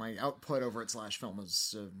my output over at Slash Film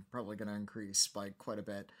is probably going to increase by quite a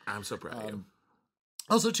bit. I'm so proud of you.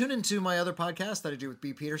 Also, tune into my other podcast that I do with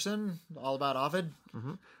B. Peterson, All About Ovid.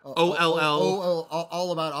 Mm-hmm. OLL.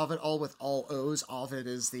 All About Ovid, all with all O's. Ovid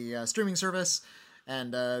is the streaming service.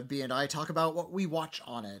 And B and I talk about what we watch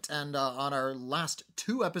on it. And on our last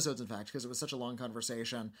 2 episodes, in fact, because it was such a long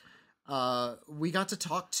conversation, we got to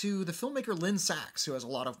talk to the filmmaker Lynn Sachs, who has a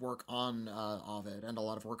lot of work on Ovid and a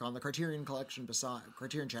lot of work on the Criterion Collection,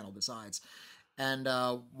 Criterion Channel besides. And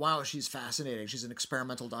wow, she's fascinating. She's an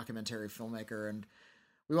experimental documentary filmmaker, and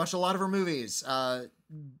we watched a lot of her movies.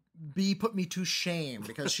 B put me to shame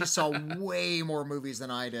because she saw way more movies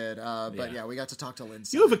than I did. But yeah, we got to talk to Lynn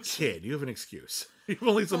Sachs. You have a kid. You have an excuse. You have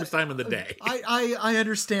only so much time in the day. I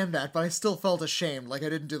understand that, but I still felt ashamed, like I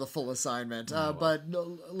didn't do the full assignment. But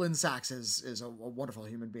Lynn Sachs is a wonderful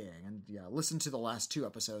human being. And yeah, listen to the last 2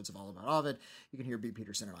 episodes of All About Ovid. You can hear B.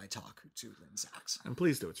 Peterson and I talk to Lynn Sachs. And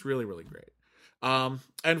please do. It's really, really great. And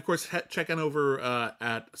of course, check on over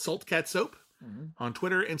at Salt Cat Soap. On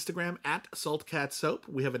Twitter, Instagram, @SaltCatSoap.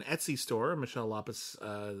 We have an Etsy store, Michelle Lopez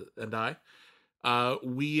and I.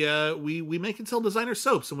 We make and sell designer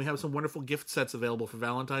soaps, and we have some wonderful gift sets available for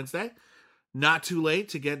Valentine's Day. Not too late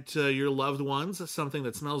to get your loved ones something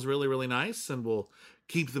that smells really, really nice and will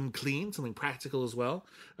keep them clean, something practical as well.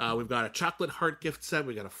 We've got a chocolate heart gift set,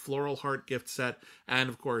 we got a floral heart gift set, and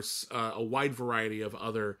of course, a wide variety of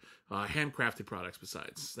other handcrafted products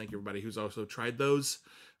besides. Thank you, everybody who's also tried those.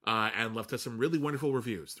 And left us some really wonderful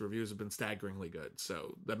reviews. The reviews have been staggeringly good,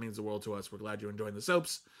 so that means the world to us. We're glad you're enjoying the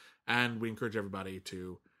soaps, and we encourage everybody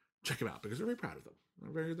to check them out because we're very proud of them.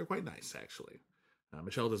 They're quite nice, actually.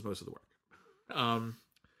 Michelle does most of the work.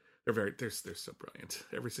 They're so brilliant.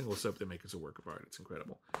 Every single soap they make is a work of art. It's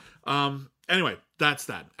incredible. Anyway, that's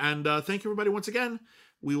that. And thank you, everybody, once again.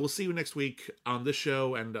 We will see you next week on this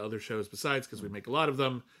show and other shows besides because we make a lot of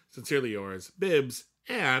them. Sincerely yours, Bibbs,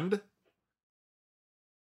 and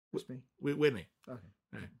It's me. Whitney. Okay.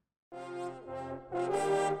 All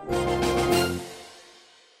right.